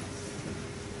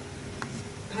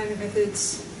 Payment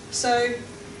methods. So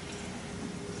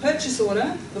purchase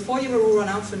order, before you all run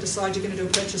off and decide you're going to do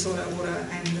a purchase order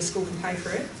and the school can pay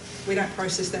for it, we don't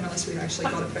process them unless we've actually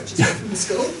got a purchase order from the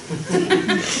school.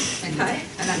 Okay,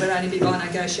 and that would only be by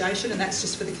negotiation, and that's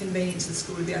just for the convenience of the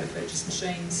school to be able to purchase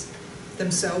machines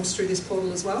themselves through this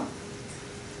portal as well.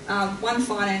 One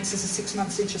finance is a 6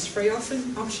 months interest-free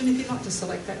option. If you'd like to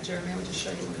select that, Jeremy, I'll just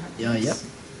show you what happens. Yeah, yep.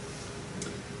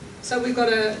 So we've got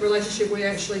a relationship where we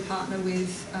actually partner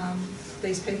with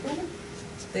these people.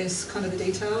 There's kind of the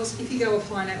details. If you go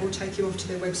apply now, it will take you off to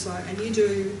their website and you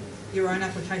do your own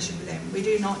application with them. We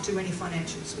do not do any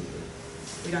financials with you.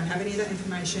 We don't have any of that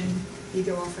information. You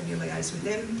go off and you liaise with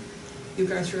them. You'll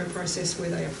go through a process where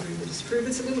they approve or disapprove.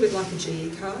 It's a little bit like a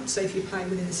GE card. So if you pay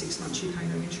within the 6 months, you pay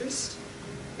no interest.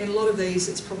 In a lot of these,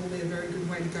 it's probably a very good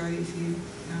way to go if you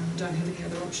don't have any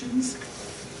other options.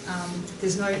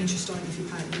 There's no interest on it if you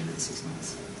pay it within that 6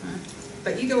 months. Right?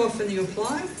 But you go off and you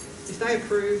apply. If they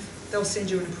approve, they'll send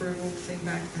you an approval thing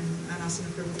back and us an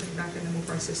approval thing back, and then we'll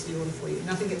process the order for you.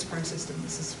 Nothing gets processed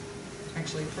unless it's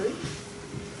actually approved.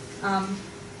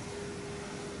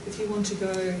 If you want to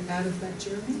go out of that,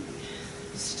 Jeremy,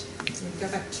 just go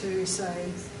back to,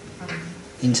 say,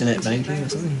 Internet banking or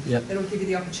something? Yep. It'll give you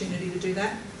the opportunity to do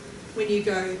that. When you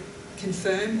go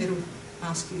confirm, it'll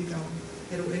ask you to go on.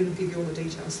 It'll give you all the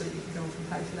details so that you can go off and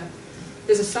pay for that.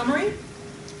 There's a summary.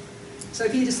 So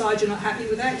if you decide you're not happy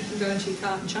with that, you can go into your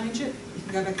cart and change it. You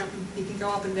can go back up and you can go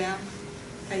up and down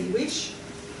how you wish.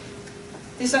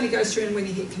 This only goes through when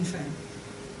you hit confirm.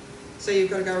 So you've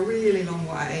got to go a really long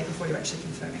way before you're actually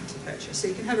confirming to purchase. So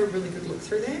you can have a really good look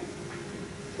through there.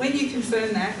 When you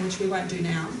confirm that, which we won't do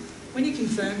now, when you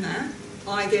confirm that,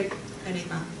 I get an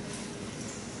email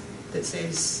that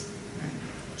says,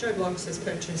 Joe Bloggs has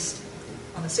purchased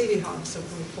on the Seaview High School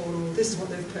portal, this is what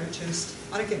they've purchased.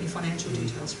 I don't get any financial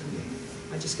details from you.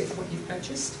 I just get what you've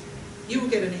purchased. You will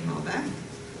get an email back,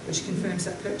 which confirms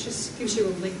that purchase, gives you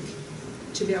a link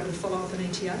to be able to follow up an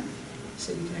ETA,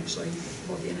 so you can actually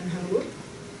log in and have a look.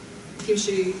 It gives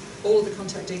you all of the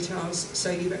contact details,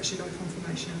 so you've actually got a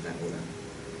confirmation of that order.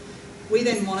 We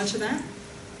then monitor that.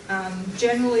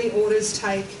 Generally, orders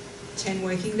take 10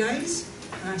 working days.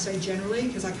 And I say generally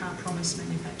because I can't promise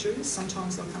manufacturers.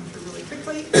 Sometimes they'll come through really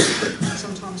quickly,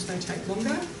 sometimes they take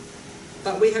longer.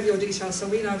 But we have your details, so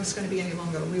we know if it's going to be any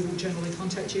longer. We will generally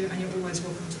contact you, and you're always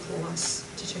welcome to call us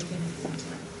to check in if you want to.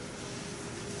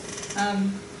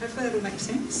 Hopefully that will make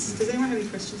sense. Does anyone have any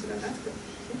questions about that?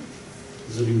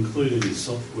 Does it include any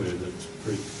software that's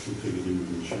pre-configured in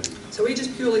the machine? So we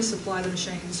just purely supply the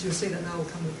machines. You'll see that they'll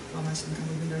come with, well, most of them come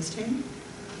with Windows 10.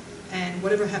 And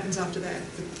whatever happens after that,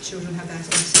 the children have that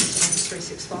access to Office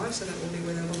 365, so that will be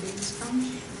where their logins come.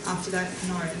 After that,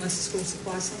 no, unless the school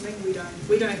supplies something, we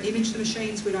don't image the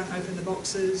machines, we don't open the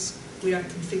boxes, we don't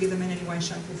configure them in any way,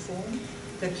 shape or form.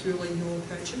 They're purely your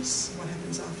purchase. What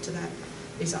happens after that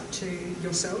is up to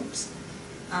yourselves.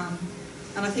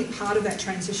 And I think part of that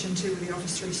transition too with the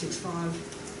Office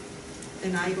 365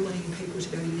 enabling people to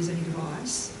be able to use any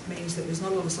device means that there's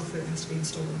not a lot of software that has to be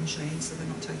installed on machines, so they're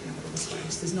not taking up a lot of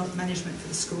space. There's not management for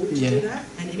the school to do that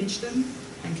and image them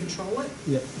and control it.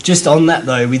 Yeah. Just on that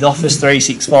though, with Office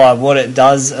 365, what it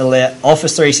does allow,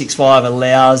 Office 365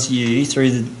 allows you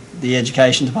through the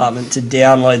education department to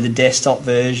download the desktop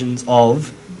versions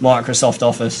of Microsoft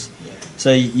Office.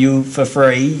 So you, for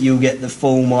free, you'll get the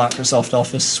full Microsoft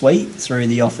Office suite through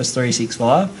the Office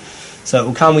 365. So it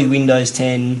will come with Windows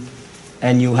 10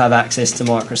 and you'll have access to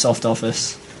Microsoft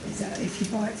Office. Is that if you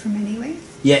buy it from anywhere?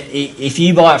 Yeah, if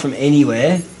you buy it from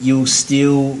anywhere, you'll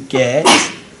still get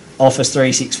Office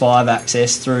 365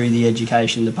 access through the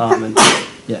education department.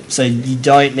 Yeah, so you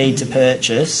don't need to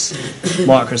purchase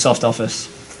Microsoft Office.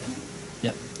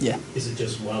 Yep, yeah. Is it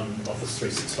just one Office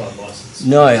 365 license?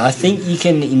 No, I think you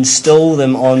can install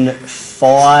them on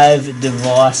 5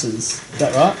 devices. Is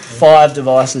that right? 5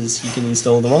 devices you can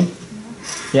install them on.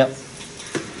 Yep.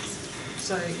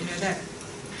 So,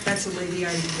 that's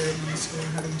alleviating the burden on the school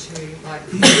having to, like,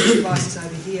 these devices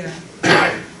over here,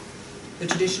 the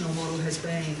traditional model has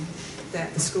been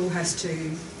that the school has to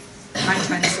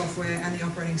maintain the software and the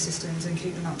operating systems and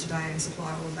keep them up to date and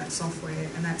supply all of that software,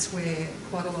 and that's where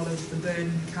quite a lot of the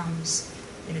burden comes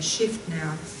in a shift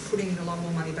now. Putting a lot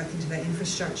more money back into that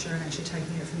infrastructure and actually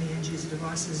taking it from the end user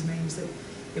devices means that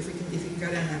if you can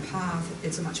go down that path,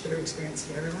 it's a much better experience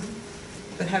for everyone.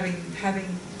 But having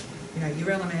your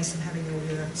LMS and having all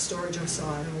your storage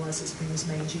offsite and all those sorts of things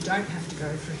means you don't have to go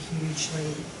for a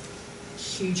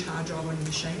huge hard drive on your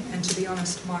machine. And to be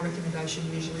honest, my recommendation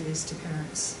usually is to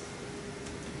parents.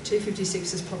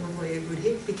 256 is probably a good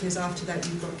hit, because after that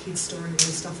you've got kids storing all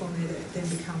this stuff on there that then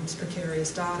becomes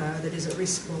precarious data that is at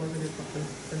risk while they've got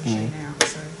the machine out.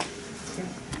 So,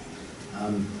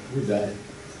 yeah. With that,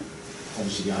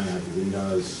 obviously going over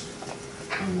Windows,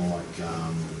 unlike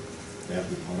the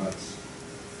Apple products,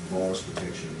 virus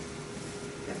protection.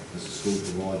 Does the school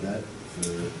provide that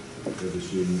for the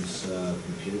students'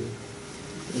 computer?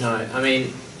 No, I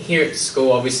mean, here at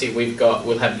school, obviously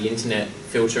we'll have the internet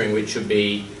filtering, which should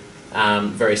be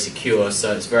very secure,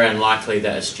 so it's very unlikely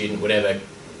that a student would ever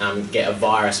get a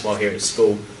virus while here at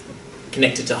school.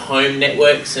 Connected to home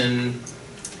networks and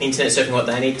internet surfing, what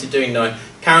they need to do, no.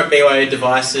 Current BYOD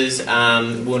devices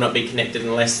will not be connected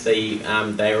unless they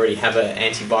already have an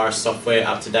antivirus software,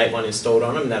 up-to-date one installed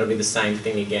on them. That'll be the same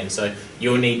thing again. So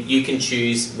you can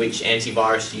choose which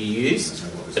antivirus you use,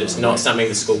 but it's not something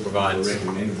the school provides. I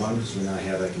recommend one, because we know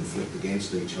how they conflict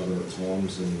against each other at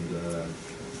times, and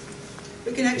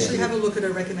we can actually have a look at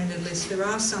a recommended list. There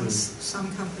are some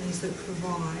companies that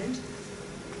provide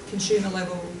consumer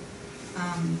level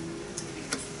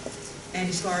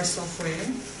antivirus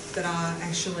software that are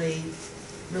actually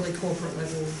really corporate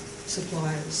level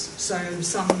suppliers. So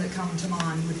some that come to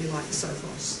mind would be like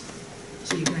Sophos.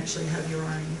 So you can actually have your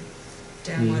own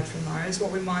download from those.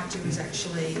 What we might do is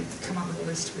actually come up with a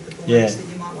list with the boards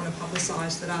that you might want to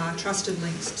publicise that are trusted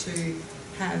links to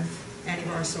have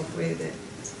antivirus software that,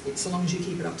 so long as you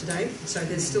keep it up to date. So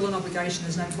there's still an obligation,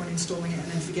 there's no point installing it and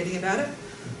then forgetting about it.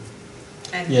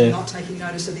 And not taking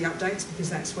notice of the updates, because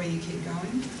that's where you keep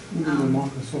going. Will the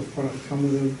Microsoft product come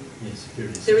with them? Yeah,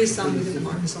 security. There is some within the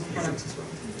Microsoft products as well.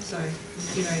 So,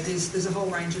 there's a whole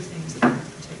range of things that can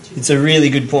protect you. It's a really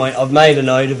good point. I've made a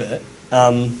note of it.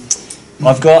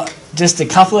 I've got just a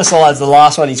couple of slides. The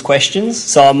last one is questions,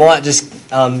 so I might just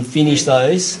finish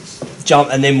those,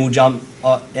 and then we'll jump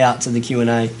out to the Q&A.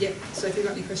 Yep. So if you've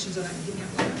got any questions on that, hit me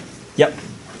up later.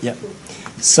 Yep. Cool.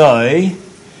 So,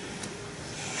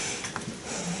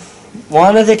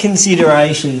 one of the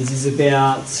considerations is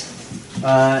about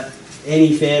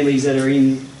any families that are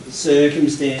in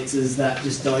circumstances that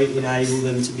just don't enable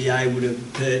them to be able to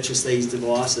purchase these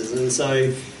devices. And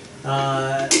so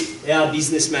our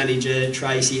business manager,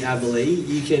 Tracy Aberley,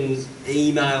 you can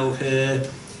email her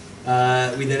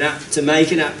with an app to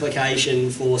make an application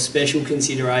for special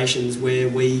considerations where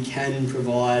we can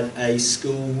provide a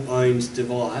school-owned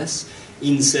device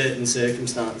in certain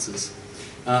circumstances.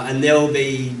 And they'll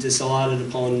be decided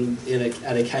upon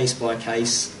at a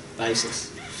case-by-case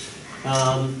basis.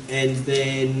 And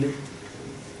then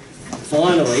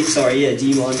finally, do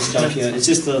you mind just jumping on? It's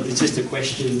just a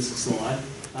questions slide.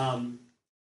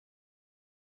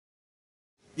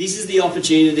 This is the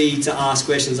opportunity to ask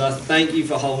questions. I thank you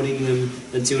for holding them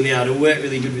until now. It'll work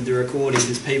really good with the recording,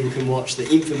 because people can watch the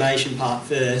information part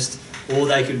first, or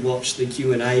they could watch the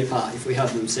Q&A part if we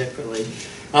have them separately.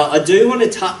 I do want to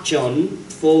touch on,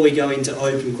 before we go into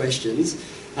open questions,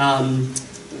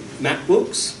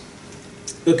 MacBooks,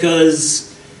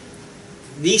 because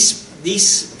this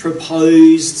this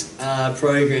proposed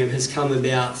program has come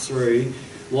about through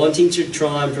wanting to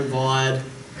try and provide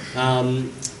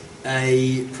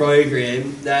a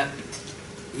program that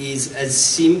is as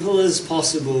simple as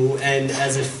possible and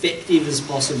as effective as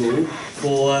possible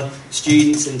for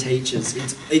students and teachers.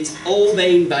 It's all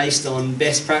been based on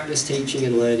best practice teaching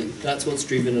and learning. That's what's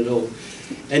driven it all.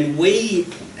 And we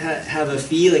have a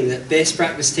feeling that best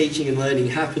practice teaching and learning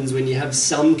happens when you have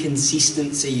some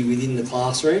consistency within the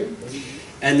classroom,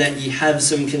 and that you have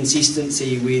some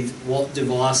consistency with what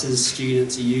devices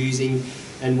students are using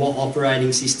and what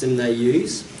operating system they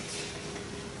use.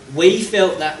 We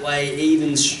felt that way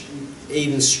even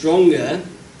stronger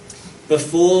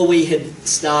before we had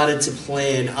started to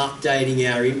plan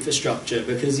updating our infrastructure,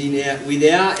 because with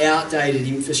our outdated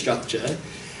infrastructure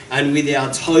and with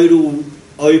our total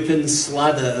open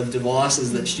slather of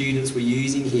devices that students were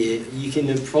using here, you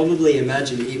can probably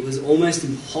imagine it was almost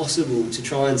impossible to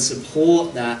try and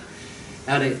support that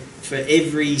for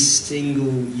every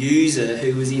single user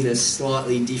who was in a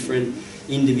slightly different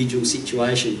individual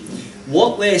situation.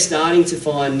 What we're starting to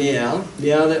find now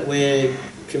that we're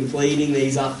completing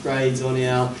these upgrades on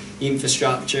our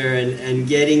infrastructure and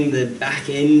getting the back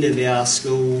end of our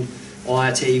school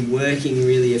IT working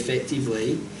really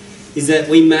effectively, is that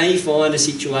we may find a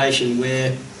situation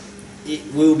where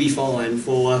it will be fine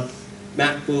for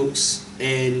MacBooks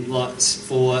and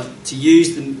to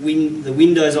use the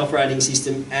Windows operating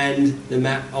system and the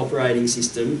Mac operating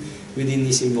system within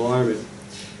this environment.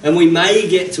 And we may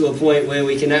get to a point where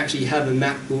we can actually have a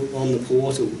MacBook on the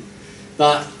portal,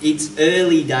 but it's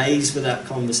early days for that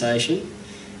conversation.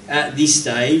 At this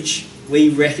stage, we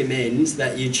recommend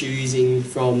that you're choosing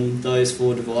from those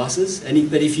 4 devices.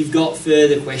 But if you've got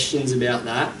further questions about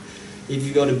that, if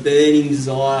you've got a burning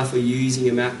desire for using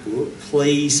a MacBook,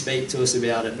 please speak to us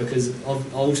about it, because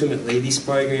ultimately this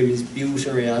program is built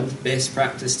around best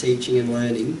practice teaching and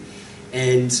learning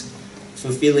and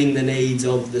fulfilling the needs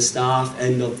of the staff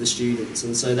and of the students,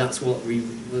 and so that's what we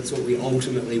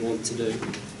ultimately want to do.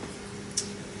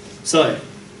 So,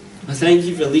 I thank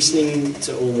you for listening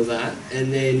to all of that,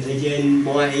 and then again,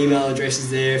 my email address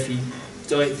is there. If you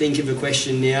don't think of a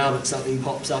question now, but something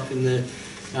pops up in the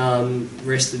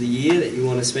rest of the year that you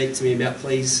want to speak to me about,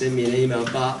 please send me an email.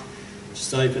 But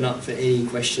just open up for any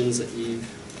questions that you've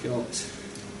got.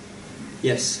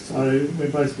 Yes. So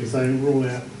we're basically saying rule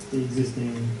out the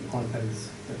existing iPads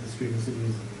that the students are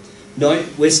using. No,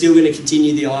 we're still going to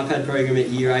continue the iPad program at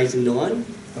year 8 and 9.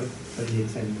 But year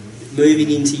 10.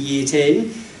 Moving into year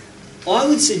 10, I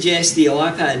would suggest the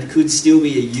iPad could still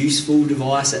be a useful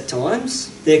device at times.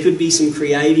 There could be some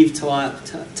creative type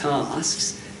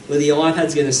tasks where the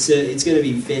iPad's it's going to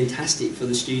be fantastic for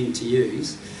the student to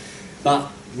use, but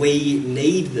we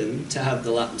need them to have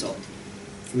the laptop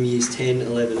from years 10,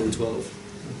 11 and 12.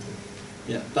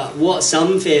 Yeah. But what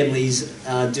some families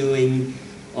are doing,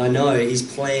 I know, is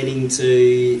planning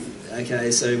to,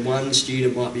 okay, so one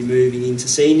student might be moving into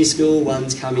senior school,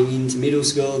 one's coming into middle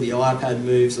school, the iPad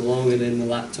moves along and then the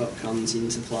laptop comes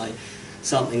into play,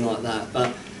 something like that.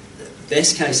 But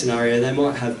best case scenario, they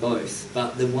might have both,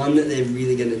 but the one that they're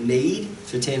really going to need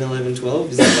for 10, 11,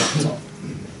 12 is the laptop.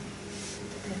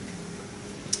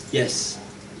 Yes?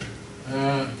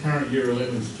 Current year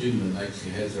 11 student that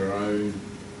actually has their own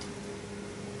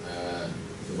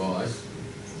device,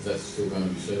 is that still going to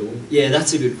be suitable? Yeah,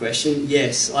 that's a good question.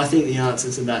 Yes, I think the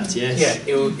answer to that's yes.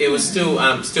 Yeah, it will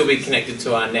still be connected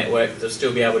to our network. They'll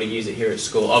still be able to use it here at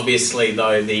school. Obviously,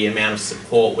 though, the amount of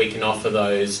support we can offer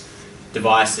those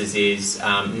devices is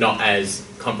not as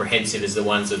comprehensive as the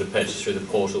ones that are purchased through the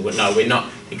portal. But no, we're not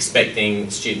expecting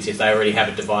students, if they already have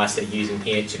a device they're using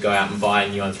here, to go out and buy a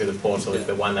new one through the portal if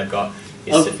the one they've got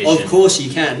is sufficient. Of course you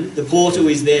can. The portal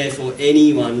is there for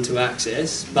anyone to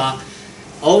access, but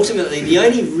ultimately the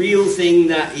only real thing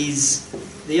that is,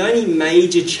 the only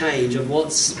major change of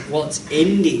what's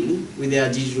ending with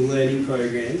our digital learning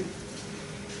program,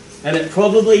 and it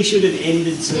probably should have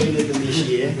ended sooner than this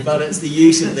year, but it's the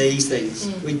use of these things.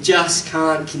 We just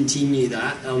can't continue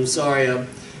that. I'm sorry,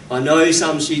 I know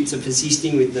some students are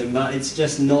persisting with them, but it's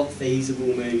just not feasible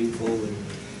moving forward.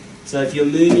 So if you're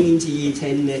moving into year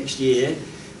 10 next year,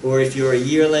 or if you're a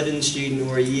year 11 student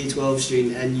or a year 12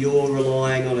 student and you're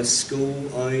relying on a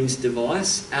school-owned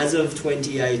device, as of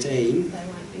 2018,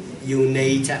 you'll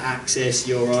need to access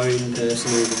your own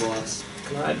personal device.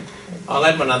 Right. I'll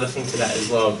add one other thing to that as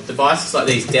well. Devices like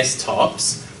these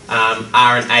desktops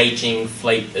are an ageing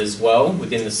fleet as well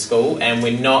within the school, and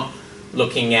we're not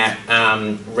looking at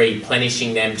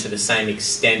replenishing them to the same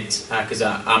extent because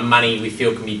our money, we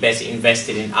feel, can be better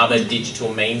invested in other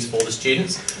digital means for the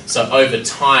students. So over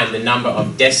time, the number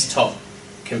of desktop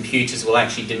computers will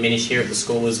actually diminish here at the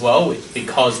school as well,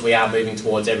 because we are moving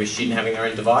towards every student having their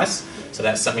own device. So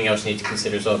that's something else you need to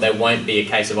consider as well. There won't be a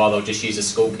case of, oh, they'll just use a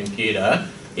school computer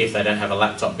if they don't have a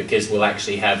laptop, because we'll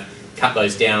actually have cut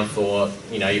those down for,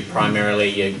 you know, primarily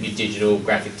your digital,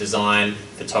 graphic design,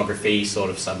 photography sort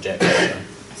of subjects.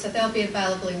 So they'll be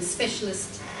available in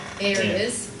specialist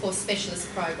areas for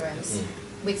specialist programs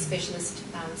with specialist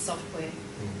software.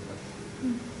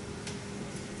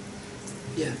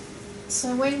 Yeah.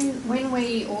 So when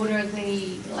we order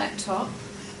the laptop,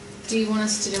 do you want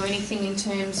us to do anything in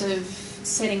terms of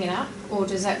setting it up, or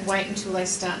does that wait until they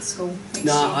start school next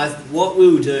year? What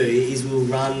we'll do is we'll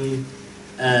run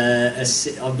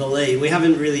I believe, we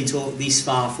haven't really talked this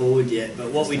far forward yet,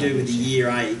 but what we do with the Year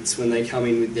 8s when they come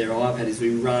in with their iPad is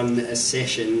we run a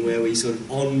session where we sort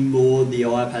of onboard the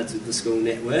iPads with the school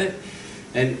network.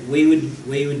 And we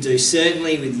would do,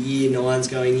 certainly with Year 9s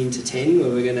going into 10, where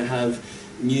we're going to have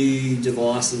new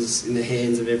devices in the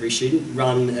hands of every student,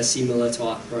 run a similar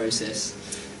type process.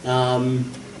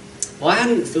 I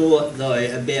hadn't thought, though,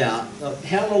 about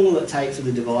how long will it take for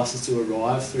the devices to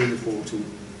arrive through the portal?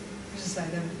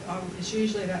 It's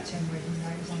usually about 10 working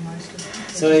days on most of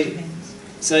them.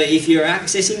 So if you're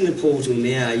accessing the portal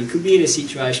now, you could be in a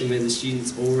situation where the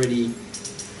students already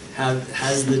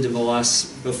has the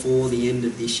device before the end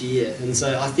of this year. And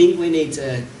so I think we need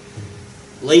to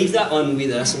leave that one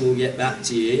with us, and we'll get back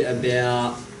to you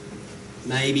about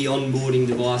maybe onboarding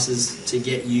devices to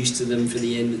get used to them for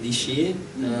the end of this year.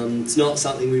 It's not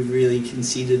something we've really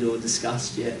considered or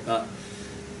discussed yet, but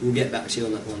we'll get back to you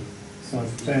on that one. So if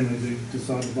families who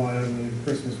decide to buy over the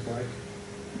Christmas break,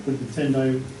 with the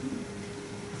 10-day...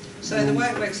 So the way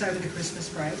it works over the Christmas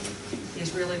break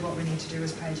is really what we need to do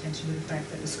is pay attention to the fact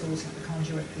that the schools have the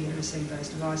conduit for you to receive those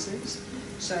devices.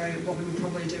 So what we would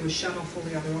probably do is shut off all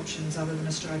the other options other than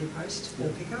Australia Post or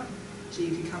pick-up. So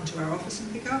you could come to our office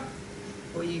and pick up,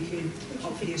 or you could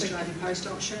opt for the Australia Post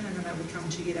option, and then that would come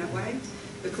to you that way.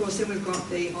 Of course, then we've got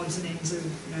the odds and ends of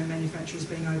manufacturers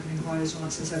being open and closed on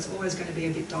us, so that's always going to be a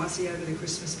bit dicey over the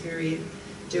Christmas period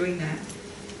doing that.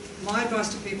 My advice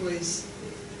to people is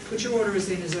put your orders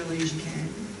in as early as you can,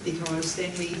 because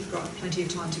then we've got plenty of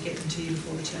time to get them to you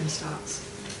before the term starts.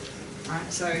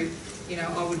 Right? So,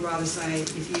 I would rather say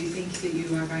if you think that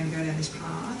you are going to go down this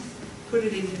path, put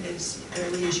it in as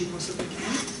early as you possibly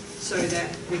can, so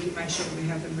that we can make sure that we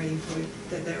have them ready for you,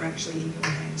 that they're actually in your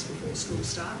hands before school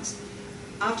starts.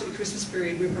 After the Christmas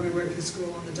period, we'll probably work with the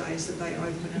school on the days that they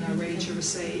open and are ready to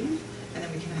receive, and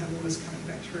then we can have orders coming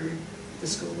back through the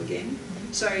school again.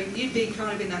 So you'd be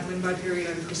kind of in that limbo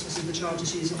period over Christmas if the child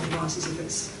just using the devices if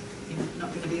it's not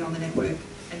going to be on the network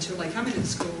until they come into the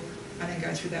school and then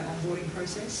go through that onboarding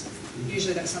process.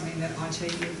 Usually that's something that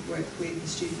IT would work with the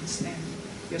students and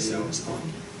yourselves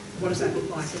on. What does that look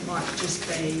like? It might just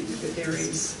be that there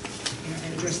is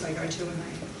an address they go to and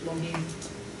they log in.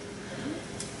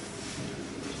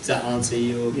 Does that answer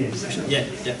your question? Yeah,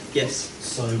 yes.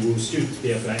 So will students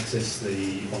be able to access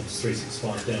the Office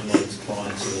 365 downloads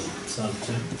prior to the start of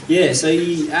term? Yeah, so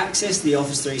you access the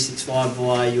Office 365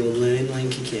 via your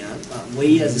LearnLink account, but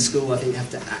we as a school I think have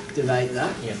to activate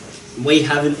that. Yeah. We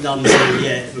haven't done so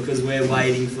yet because we're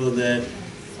waiting for the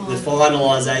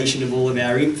finalisation of all of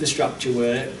our infrastructure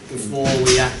work before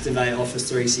we activate Office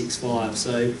 365.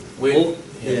 So we'll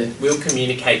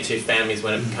communicate to families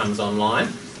when it comes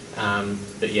online.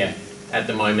 But yeah, at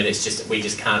the moment it's just we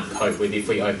just can't cope with if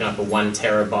we open up a 1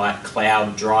 terabyte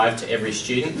cloud drive to every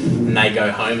student and they go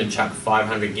home and chuck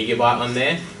 500 gigabyte on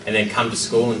there and then come to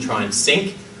school and try and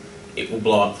sync, it will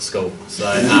blow up the school.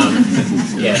 So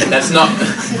yeah, that's not.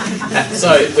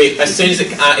 So as soon as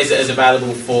it is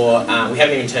available for, we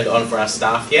haven't even turned it on for our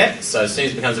staff yet. So as soon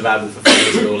as it becomes available for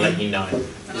families, we'll let you know.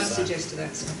 And I suggested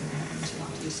that's not going to happen until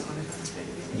after you decide if that's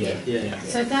better. Yeah.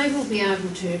 So they will be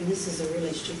able to, and this is a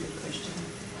really stupid question,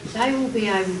 they will be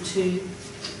able to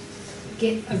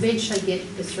eventually get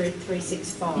the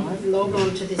 365, log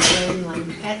on to this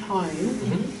LearnLink at home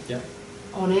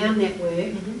on our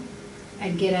network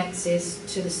and get access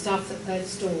to the stuff that they've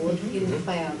stored in the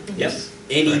cloud. Yep,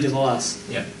 any device.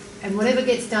 Yep. And whatever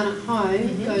gets done at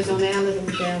home goes on our little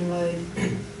download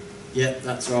Yep,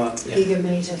 that's right.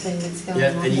 gigameter thing that's going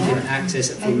on. And you can access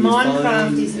it from and your Minecraft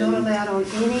phone. is not allowed on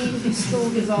any school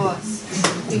device.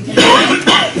 We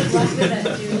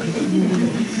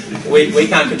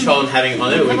can't control them having it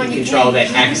on it, we can control their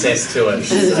access to it.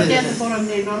 So. Down the bottom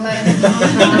there, not allowed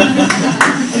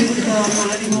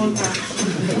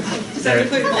Does that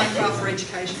include Minecraft for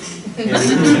education?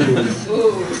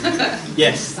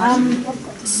 Yes.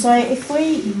 So if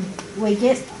we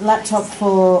get laptop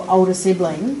for older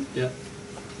sibling,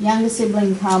 younger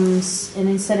sibling comes and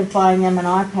instead of buying them an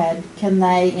iPad, can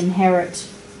they inherit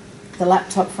the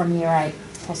laptop from year 8,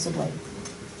 possibly?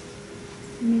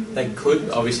 They could.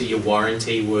 Obviously, your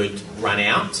warranty would run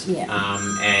out, Yeah.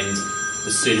 And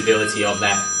the suitability of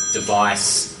that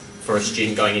device for a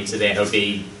student going into there, it'd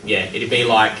be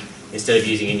like, instead of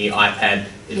using a new iPad,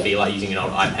 it'd be like using an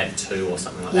old iPad 2 or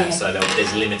something like that. So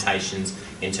there's limitations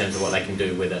in terms of what they can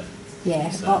do with it.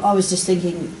 Yeah, So. I was just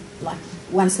thinking, like,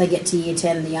 once they get to year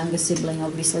 10, the younger sibling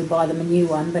obviously buy them a new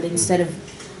one, but instead of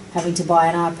having to buy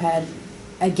an iPad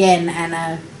again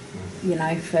and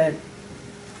for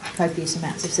copious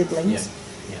amounts of siblings.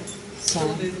 So.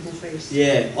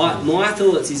 My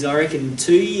thoughts is I reckon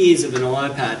 2 years of an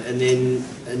iPad and then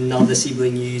another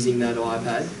sibling using that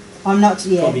iPad.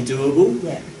 Probably doable.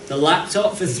 Yeah. The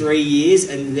laptop for 3 years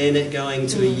and then it going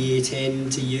to a year 10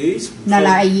 to use. No,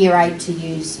 a year 8 to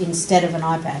use instead of an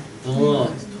iPad.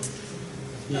 Oh.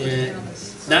 Yeah.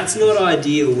 That's not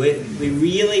ideal. We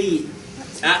really,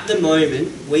 at the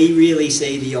moment, we really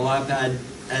see the iPad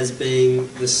as being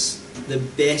the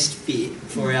best fit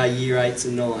for our year 8s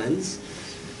and 9s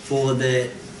for the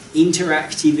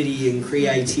interactivity and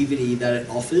creativity that it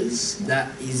offers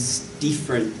that is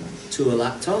different to a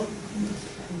laptop.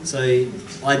 So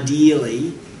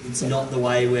ideally, it's not the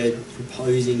way we're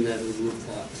proposing that it would look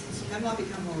like. That might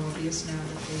become more obvious now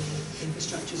that the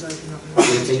infrastructure's opened up and We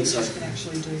think so. can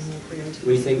actually do more creative.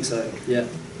 We think so, yeah.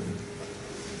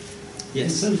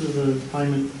 Yes. In terms of the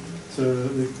payment, to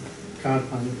the card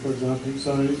payment, for example,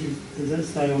 so does that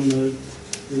stay on the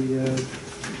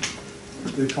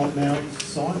Comp Now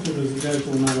site, or does it go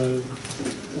to another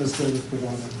service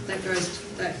provider?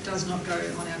 That does not go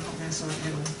on our Comp Now site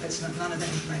at all. None of that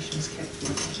information is kept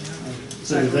on our.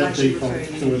 So does that default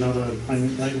to another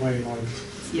payment gateway like?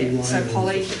 Yeah. So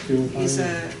Poly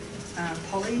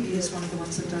is one of the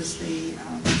ones that does the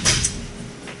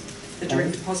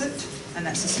direct deposit, and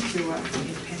that's a secure,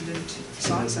 independent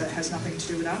site, so it has nothing to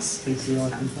do with us.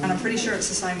 And I'm pretty sure it's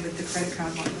the same with the credit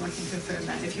card one, but I can confirm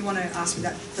that. If you want to ask me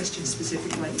that question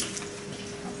specifically,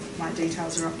 my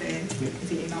details are up there.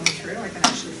 If you email me through, I can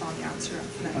actually find the answer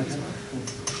for that as well.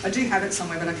 I do have it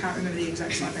somewhere, but I can't remember the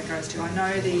exact site that goes to. I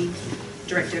know the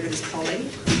direct debit is Poly,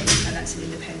 and that's an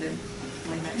independently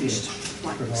managed,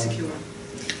 secure.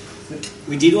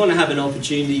 We did want to have an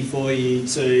opportunity for you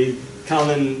to come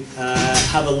and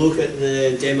have a look at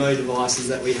the demo devices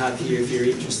that we have here if you're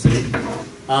interested.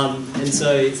 And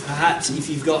so perhaps if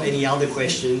you've got any other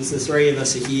questions, the three of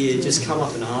us are here, just come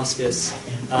up and ask us.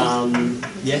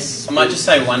 Yes? I might just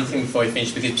say one thing before we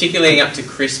finish, because particularly leading up to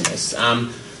Christmas,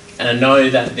 and I know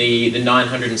that the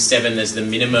 907 as the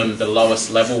minimum, the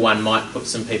lowest level one might put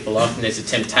some people off, and there's a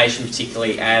temptation,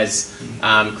 particularly as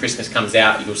Christmas comes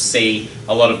out, you'll see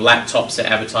a lot of laptops that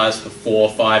advertise for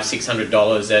 $400, $500,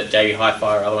 $600 at JB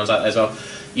Hi-Fi or other ones like that as well.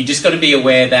 You just got to be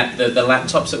aware that the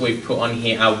laptops that we've put on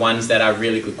here are ones that are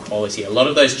really good quality. A lot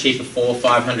of those cheaper $400,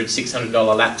 $500, $600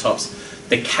 laptops,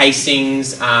 the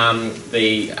casings,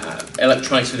 the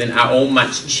electronics within are all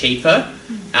much cheaper,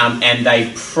 and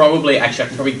they probably, actually I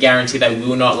can probably guarantee they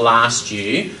will not last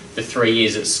you for 3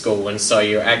 years at school, and so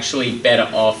you're actually better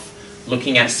off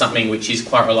looking at something which is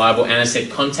quite reliable. And as I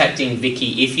said, contacting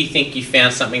Vicky if you think you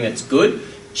found something that's good.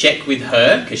 Check with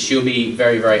her, because she'll be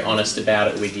very, very honest about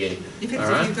it with you. If you've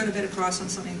got a better price on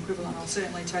something equivalent, I'll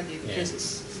certainly tell you, because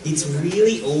it's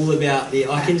really all about the.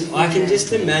 I can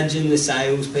just imagine the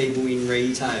salespeople in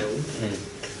retail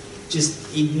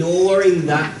just ignoring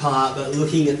that part, but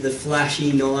looking at the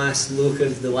flashy, nice look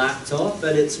of the laptop.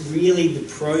 But it's really the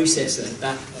processor,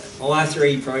 that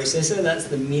i3 processor. That's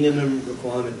the minimum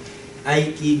requirement.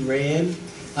 8 gig RAM.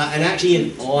 And actually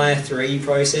an i3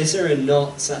 processor and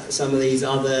not some of these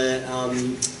other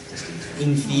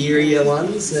inferior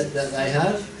ones that they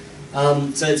have.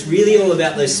 So it's really all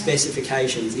about those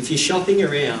specifications. If you're shopping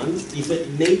around, if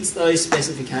it meets those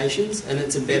specifications and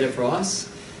it's a better price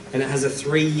and it has a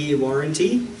 3-year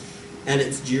warranty and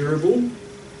it's durable. Can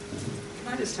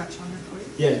I just touch on that for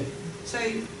you? Yeah. So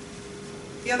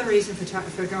the other reason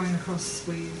for going across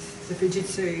with the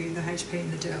Fujitsu, the HP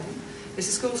and the Dell, is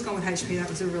the school's gone with HP. That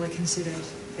was a really considered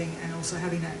thing, and also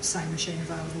having that same machine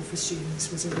available for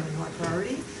students was a really high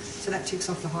priority. So that ticks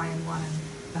off the high-end one, and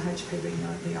the HP being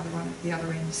the other one at the other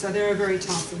end. So they're a very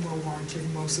tough and well-warranted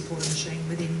and well-supported machine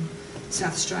within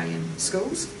South Australian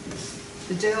schools.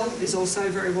 The Dell is also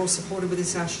very well supported within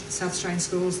South Australian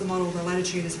schools. The model, the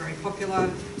Latitude, is very popular.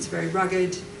 It's very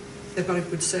rugged. They've got a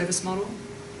good service model.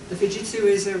 The Fujitsu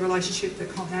is a relationship that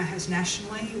Comp Now has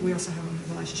nationally. We also have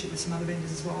a relationship with some other vendors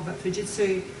as well. But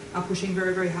Fujitsu are pushing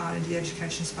very, very hard into the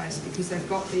education space because they've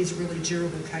got these really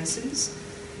durable cases.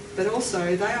 But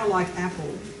also, they are like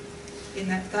Apple in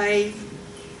that they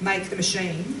make the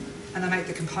machine and they make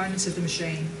the components of the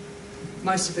machine,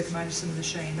 most of the components of the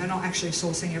machine. They're not actually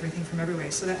sourcing everything from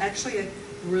everywhere. So they're actually a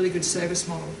really good service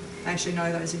model. They actually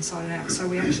know those inside and out. So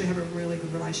we actually have a really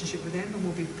good relationship with them, and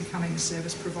we'll be becoming a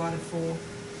service provider for,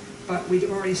 but we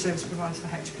already service providers for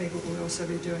HP, but we'll also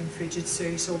be doing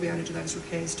Fujitsu, so we'll be able to do those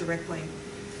repairs directly.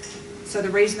 So the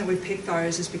reason that we've picked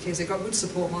those is because they've got good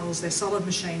support models, they're solid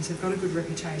machines, they've got a good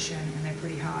reputation, and they're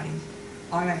pretty hardy.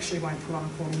 I actually won't put on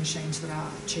quality machines that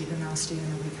are cheap and nasty and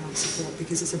that we can't support,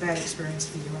 because it's a bad experience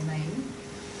for you and me.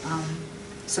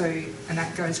 And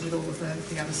that goes with all of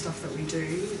the other stuff that we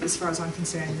do. As far as I'm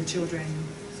concerned, the children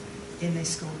in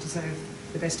this school deserve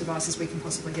the best devices we can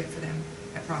possibly get for them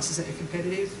at prices that are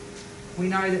competitive. We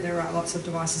know that there are lots of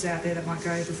devices out there that might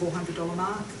go the $400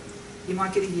 mark. You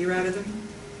might get a year out of them.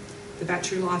 The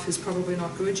battery life is probably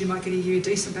not good. You might get a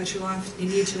decent battery life. In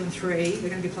year 2 and 3, they're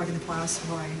going to be plugging the power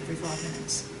supply every 5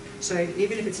 minutes. So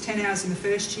even if it's 10 hours in the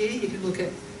first year, you can look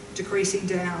at decreasing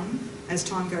down as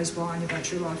time goes by in your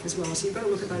battery life as well. So you've got to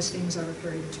look at those things over a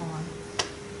period of time.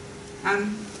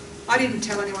 I didn't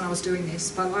tell anyone I was doing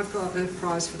this, but I've got a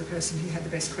prize for the person who had the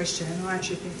best question, and I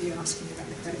actually think you're asking me about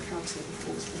the credit cards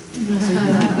before.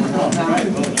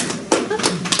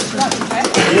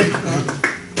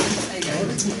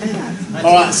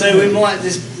 Alright, so we might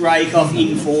just break off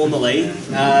informally,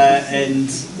 and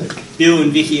Bill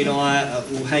and Vicky and I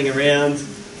will hang around,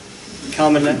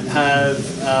 come and have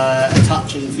a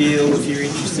touch and feel if you're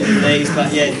interested in these.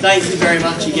 But yeah, thank you very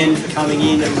much again for coming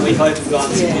in, and we hope we've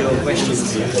answered your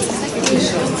questions.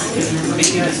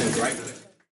 Vicky has some great